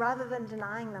difference rather than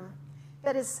denying them,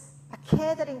 that is a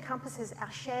care that encompasses our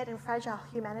shared and fragile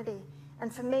humanity.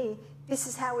 And for me, this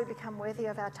is how we become worthy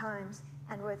of our times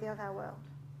and worthy of our world.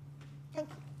 Thank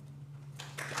you.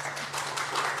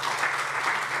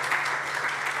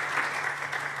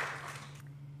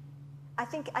 I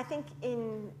think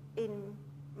in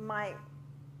my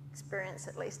experience,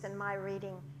 at least, in my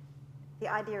reading, the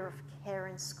idea of care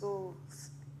in schools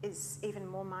is even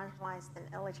more marginalised than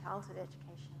early childhood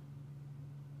education.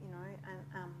 You know,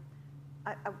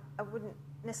 and I wouldn't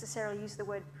necessarily use the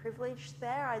word privilege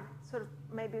there. I'd sort of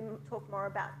maybe talk more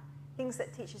about things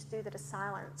that teachers do that are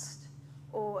silenced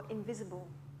or invisible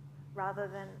rather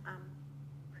than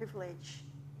privilege.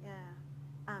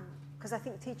 Yeah, because I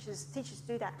think teachers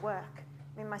do that work.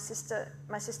 I mean, my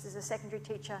sister's a secondary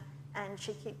teacher, and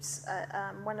she keeps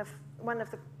one of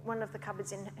the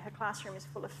cupboards in her classroom is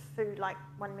full of food, like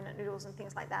 1-minute noodles and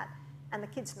things like that. And the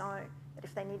kids know that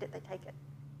if they need it, they take it.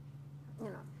 You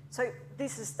know, so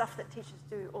this is stuff that teachers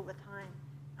do all the time.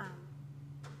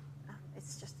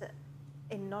 It's just that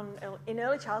in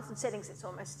early childhood settings, it's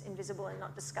almost invisible and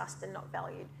not discussed and not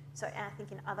valued. So I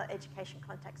think in other education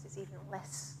contexts, it's even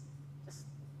less just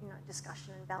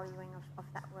discussion and valuing of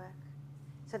that work.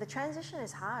 So the transition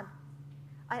is hard.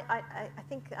 I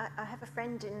think I have a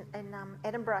friend in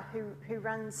Edinburgh who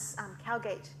runs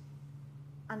Cowgate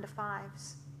under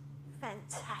fives.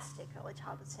 Fantastic early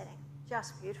childhood setting,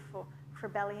 just beautiful,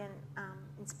 rebellion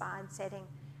inspired setting,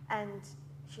 and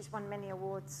she's won many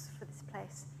awards for this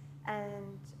place.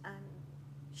 And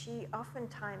she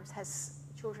oftentimes has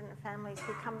children and families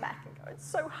who come back and go, "It's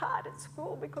so hard at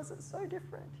school because it's so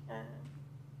different."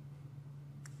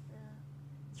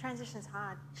 Transition is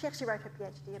hard. She actually wrote her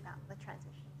PhD about the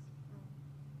transitions.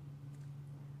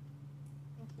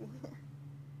 Thank you.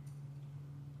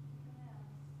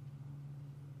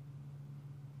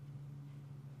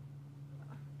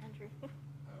 Andrew. I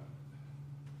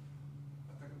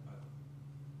think,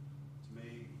 to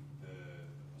me, the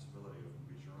possibility of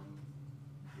measuring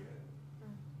care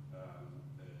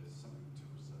is something to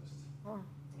resist. But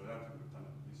I don't think we've done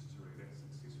it necessarily that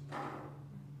successfully.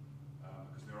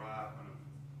 Because there are kind of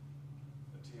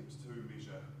attempts to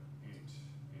measure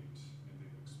and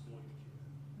then exploit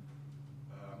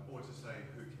care, or to say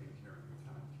who can care and who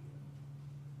can't care.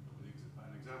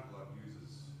 An example I've used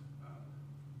is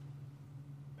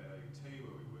at a tea with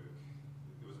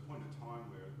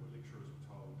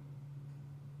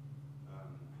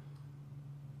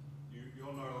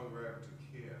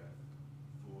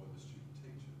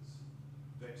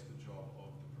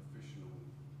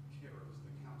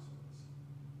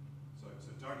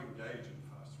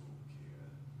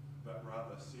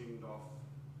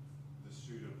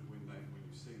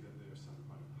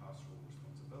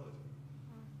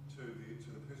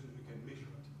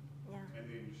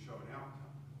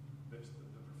outcome. That's the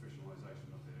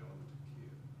professionalisation of that element of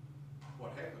care.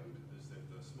 What happened is that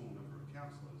the small number of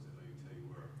counsellors at ET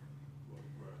were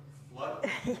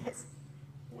flooded Yes.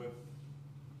 with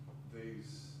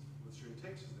student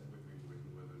teachers that we've been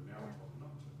working with, and now we're told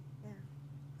not to. Yeah.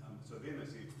 So then they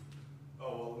said,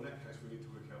 oh, well, in that case, we need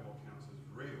to work out what counts as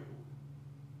real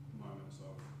moments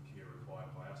of care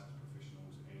required by us as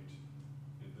professionals and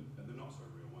the not so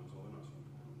real ones, or the not so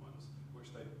important ones, which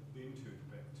they then turned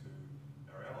back to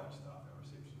our allied staff, our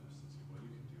receptionists, and said, well,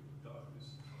 you can deal with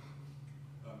those.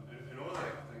 And all of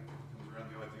that, I think, comes around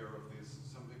the idea of there's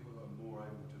some people that are more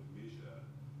able to measure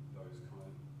those kind of,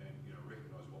 and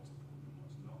recognise what's important and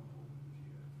what's not important in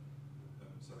care.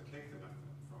 So the key thing, I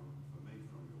think, for me,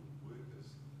 from your work is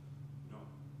not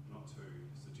to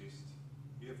suggest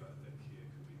ever that care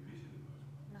can be measured in those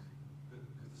ways. No. Because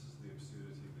this is the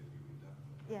absurdity that you end up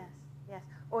with. Yes, yes.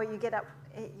 Or you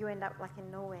end up like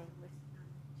in Norway with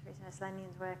Teresa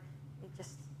Icelandians, where it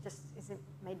just isn't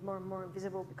made more and more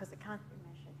invisible because it can't be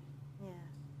measured.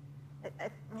 Yeah.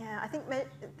 I think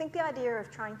the idea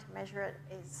of trying to measure it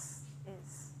is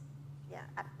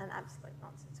an absolute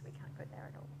nonsense. We can't go there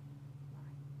at all.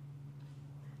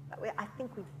 Right. But I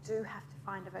think we do have to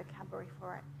find a vocabulary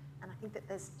for it, and I think that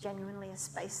there's genuinely a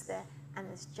space there, and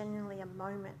there's genuinely a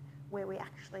moment where we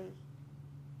actually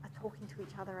are talking to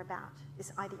each other about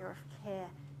this idea of care,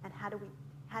 and how do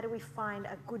we find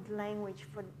a good language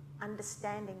for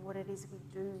understanding what it is we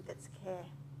do that's care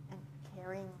and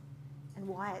caring, and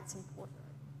why it's important,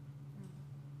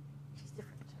 which is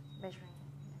different to measuring it.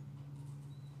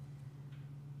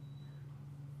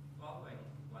 Following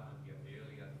one of your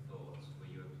earlier thoughts where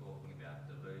you were talking about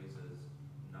Deleuze's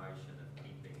notion of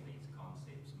keeping these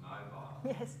concepts mobile.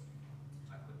 Yes.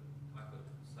 I could,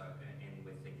 and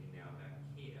we're thinking now about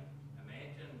care.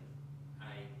 Imagine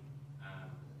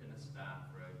in a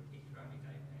staff room, teacher-only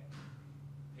day back,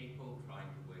 people trying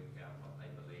to work out what they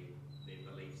believe their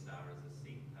beliefs are as a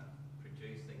centre,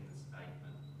 producing the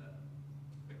statement that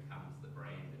becomes the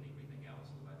brand and everything else,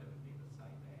 although they would never say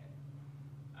that.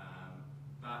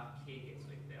 But care gets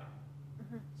left out.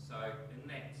 Mm-hmm. So in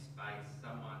that space,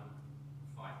 someone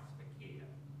fights for care.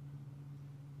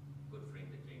 Good friend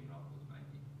of Jean Rockles,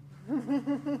 maybe.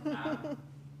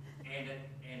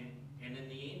 And in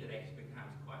the end, it actually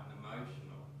becomes quite an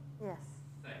emotional Yes.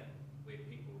 thing, where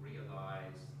people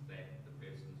realise that the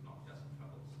person's not just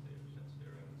trouble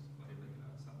stirring, whatever,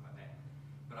 something like that.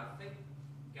 But I think,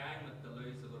 going with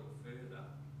Deleuze a little further,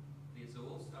 there's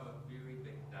also a very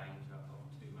big danger of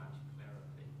too much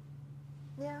clarity.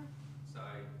 Yeah. So,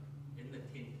 in the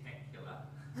tentacular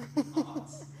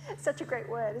knots, Such a great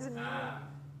word, isn't it?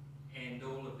 and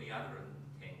all of the other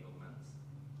entanglements,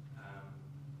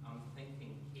 I'm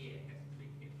thinking care has to be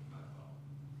kept mobile.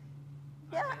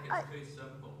 Yeah, I think it's too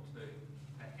simple to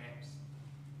perhaps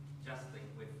just think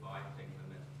we're fighting the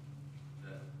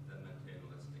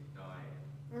maternalistic diet,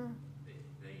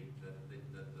 the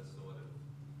sort of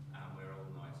we're all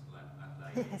nice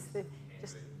ladies,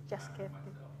 Yes, just care.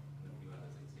 myself and a few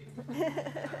others, etc.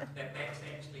 That's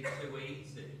actually too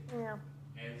easy Yeah.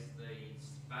 as the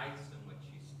space in which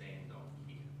you stand on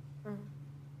care.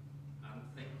 I'm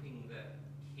thinking that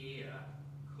care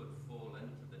could fall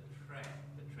into the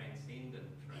transcendent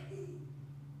trap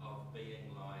of being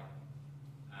like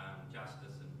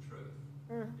justice and truth.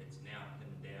 It's now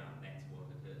pinned down, that's what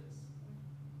it is.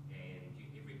 And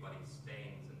everybody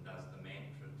stands and does the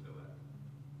mantra to it.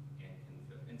 And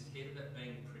instead of it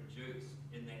being produced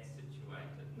in that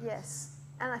situatedness. Yes.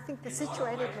 And I think the and not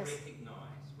always situatedness.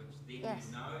 recognise, which then Yes.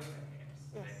 you know perhaps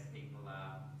Yes. that people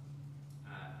are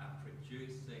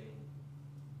producing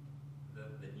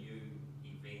the new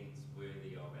events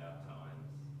worthy of our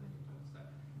times.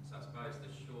 So I suppose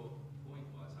the short point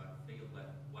was, I feel that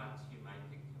once you make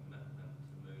a commitment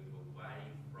to move away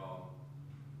from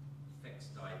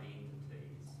fixed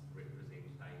identities,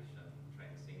 representation,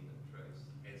 transcendent truths,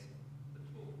 as the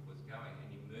talk was going, and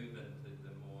you move into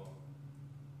the more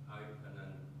open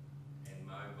and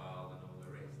mobile and all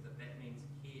the rest, that means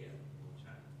care will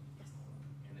change. Yes.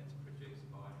 And it's produced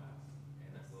by us,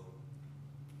 and it will,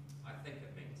 I think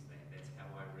it means that. That's how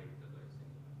I read Deleuze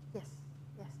anyway. Yes,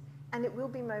 yes. And it will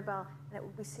be mobile, and it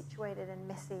will be situated and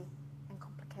messy and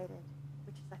complicated,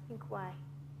 which is, I think, why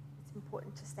it's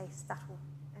important to stay subtle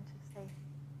and to stay,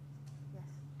 yes.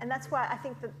 And that's why I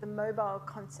think that the mobile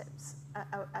concepts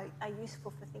are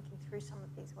useful for thinking through some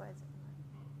of these words at the moment.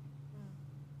 I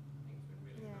think it's been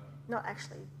really good. Not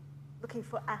actually looking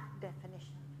for a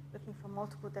definition, looking for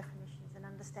multiple definitions and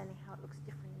understanding how it looks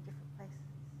different in different places.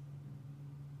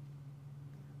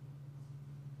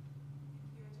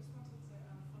 Thank you. I just wanted to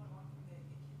follow on from there.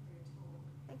 Thank you for your talk.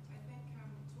 Thank you. I think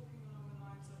talking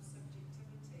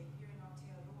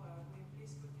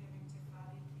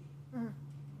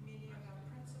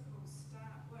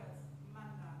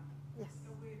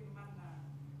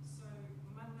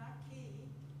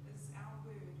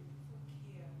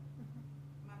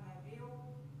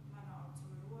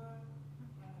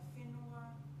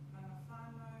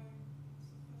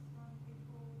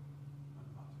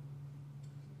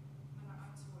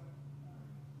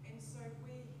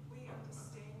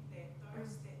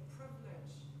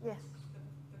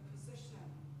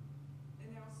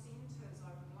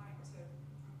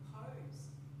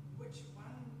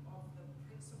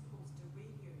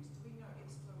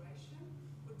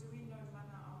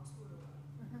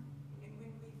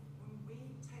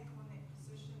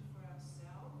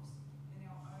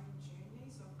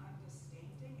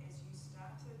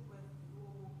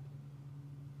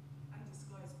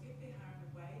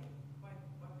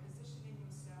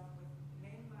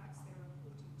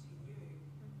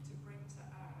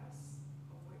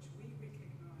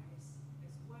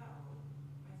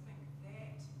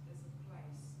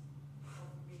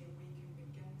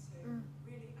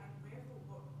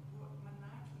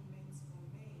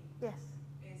Yes.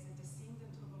 as a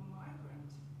descendant of a migrant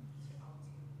to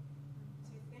Aotearoa.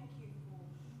 So thank you for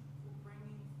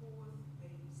bringing forth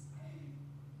these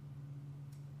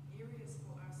areas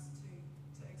for us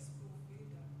to explore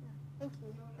further. Yeah. Thank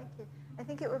you. Thank you. I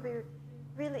think it would be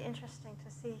really interesting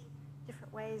to see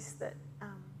different ways that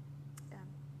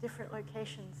different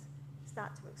locations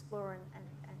start to explore and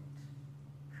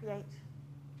create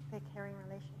their caring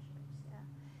relationships. Yeah.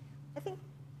 I think,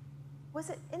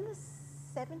 was it in the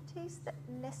 70s that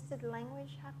nested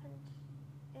language happened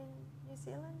in New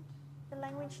Zealand? The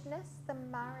language nest, the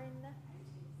Maori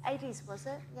nest? 80s, was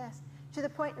it? Yes. To the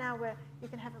point now where you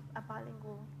can have a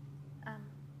bilingual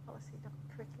policy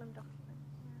curriculum document.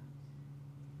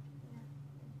 Yeah. Yeah.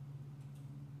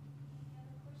 Any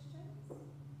other questions,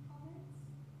 comments?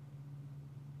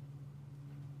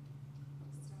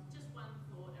 Just one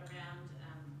thought around,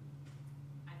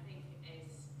 I think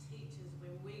as teachers,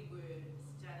 when we were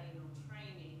studying or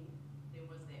training, there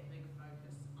was that big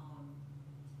focus on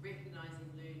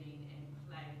recognising learning and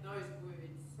play, those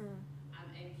words,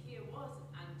 and care was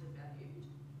undervalued.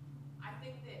 I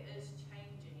think that is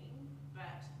changing,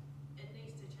 but it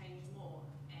needs to change more,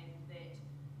 and that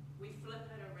we flip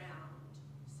it around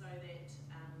so that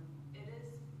it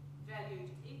is valued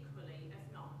equally, if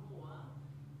not more.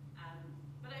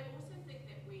 But I also think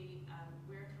that we're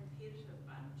a competitive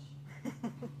bunch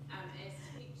as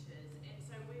teachers, and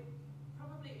so we're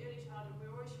probably early childhood,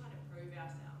 we're always trying to prove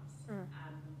ourselves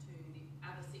to the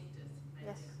other sectors,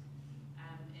 maybe. Yes.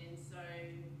 And so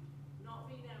not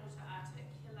being able to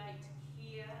articulate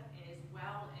care as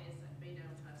well as being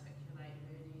able to articulate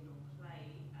learning or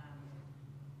play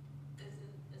is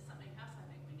something else I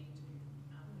think we need to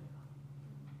work on.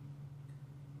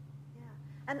 Yeah,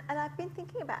 and I've been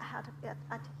thinking about how to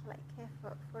articulate care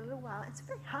for a little while. It's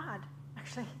very hard,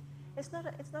 actually. It's not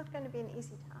going to be an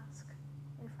easy task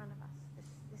in front of us,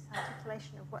 this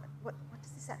articulation of what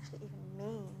does this actually even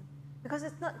mean? Because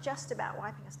it's not just about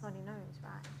wiping a snotty nose,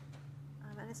 right?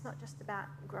 And it's not just about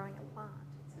growing a plant.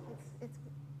 It's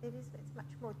much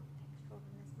more textual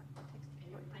than there's much more texture. And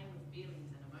you're playing with feelings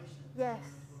and emotions. Yes,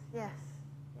 yes,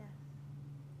 yes.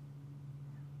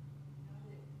 I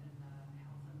know that in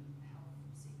the health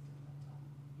sector that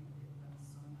they've done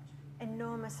so much good.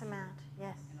 Enormous amount,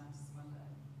 yes. And I just wonder,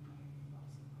 obviously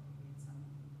probably read some of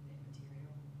that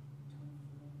material to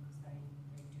inform, because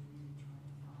they do really try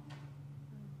to find it.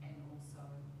 And also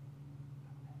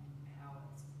how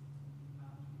it's,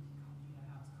 how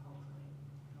it's culturally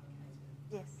located.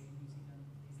 Yes. In New Zealand,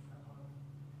 there's a lot of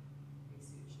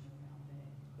research around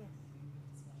that. Yes. With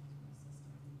discussions with my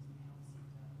sister who's in the health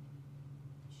sector.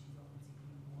 She's obviously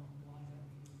been more wider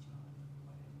early childhood,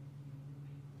 wider, people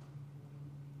reporting,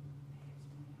 perhaps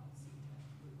from the health sector,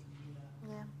 work together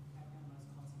Yeah. around those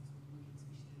concepts of work,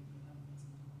 especially with infants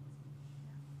and toddlers.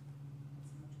 It's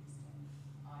an interesting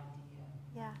idea.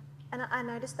 Yeah, and I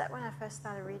noticed that when I first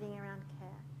started reading around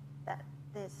care, that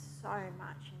there's so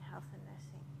much in health and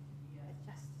nursing. Yeah. There's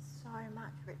just so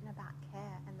much written about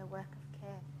care and the work of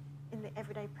care in the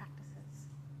everyday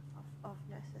practices of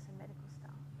nurses and medical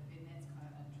staff. But then that's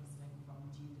kind of interesting from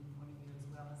a gender point of view as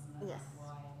well, isn't it? Yes. Like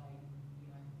why are they,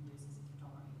 nurses are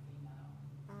predominantly female.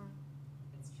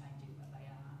 It's changing, but they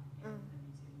are in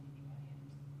New Zealand anyway.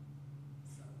 And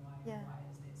so why Yeah.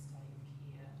 is that state of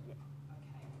care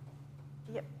okay?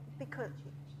 Yep, And because,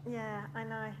 education? yeah, I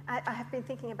know. I have been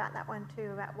thinking about that one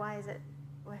too, about why is it,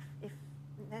 if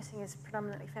nursing is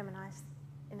predominantly feminised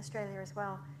in Australia as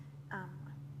well,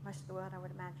 most of the world I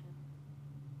would imagine,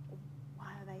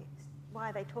 why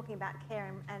are they talking about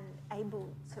care and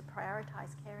able to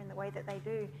prioritise care in the way that they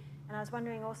do? And I was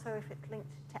wondering also if it's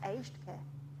linked to aged care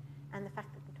and the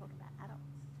fact that they talk about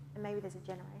adults. And maybe there's a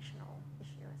generational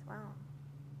issue as well.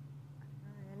 I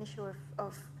don't know, an issue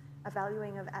of a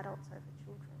valuing of adults over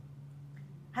children.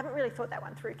 I haven't really thought that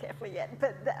one through carefully yet,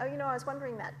 but I was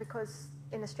wondering that because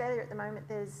in Australia at the moment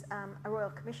there's a Royal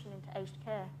Commission into aged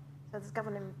care. So there's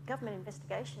government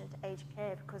investigation into aged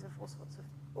care because of all sorts of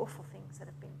awful things that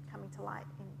have been coming to light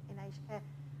in aged care.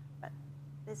 But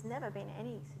there's never been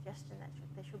any suggestion that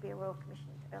there should be a Royal Commission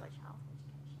into early childhood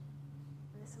education.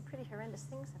 And there's some pretty horrendous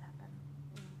things that happen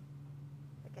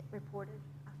that get reported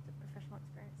after professional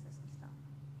experiences and stuff.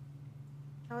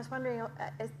 I was wondering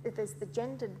if there's the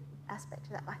gendered aspect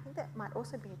to that. I think that might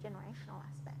also be a generational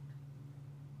aspect.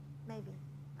 Maybe.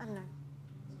 I don't know.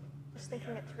 Just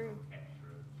thinking it through.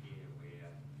 Capture of care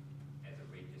where, as a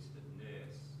registered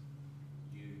nurse,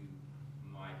 you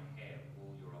might have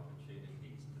all your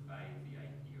opportunities to bathe the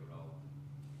 80-year-old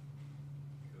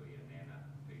Kui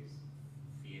Nana who's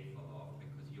fearful of,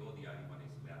 because you're the only one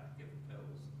who's allowed to give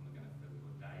pills, and we're going to fill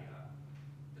your day up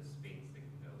dispensing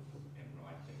pills and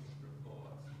writing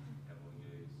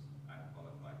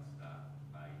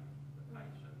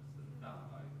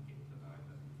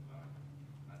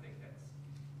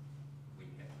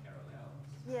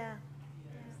Yeah.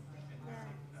 Yeah.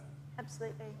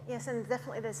 Absolutely. Yes, and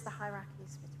definitely there's the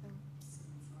hierarchies between.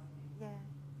 Yeah.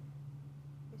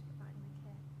 Who's providing the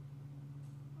care?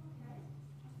 Okay,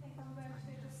 I think I'm going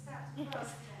to just start to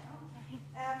close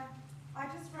now. I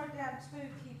just wrote down 2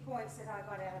 key points that I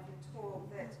got out of your talk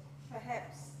that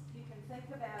perhaps you can think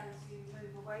about as you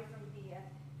move away from here.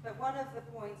 But one of the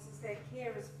points is that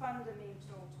care is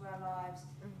fundamental to our lives,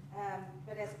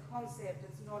 but as a concept,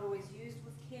 it's not always used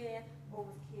with care or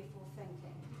with careful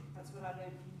thinking. That's what I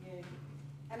learned from you.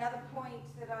 Another point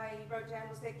that I wrote down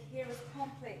was that care is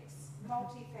complex,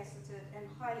 multifaceted, and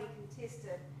highly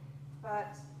contested,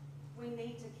 but we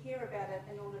need to care about it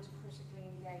in order to critically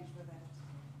engage with it.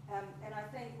 And I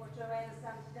think what Joanne has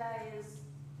done today is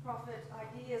profit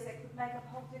ideas that could make a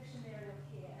whole dictionary of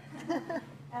care.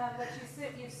 But you've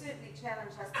certainly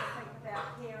challenged us to think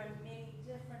about care in many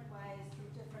different ways,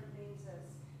 through different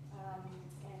lenses,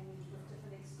 and with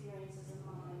different experiences in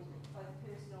mind, both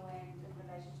personal and in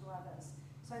relation to others.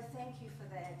 So thank you for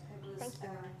that. It was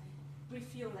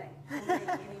refueling for me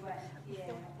anyway.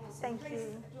 Yeah. Awesome. Thank Please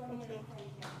you. join me in Thank you.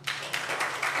 thanking.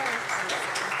 Thanks.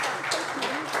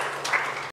 Thank you.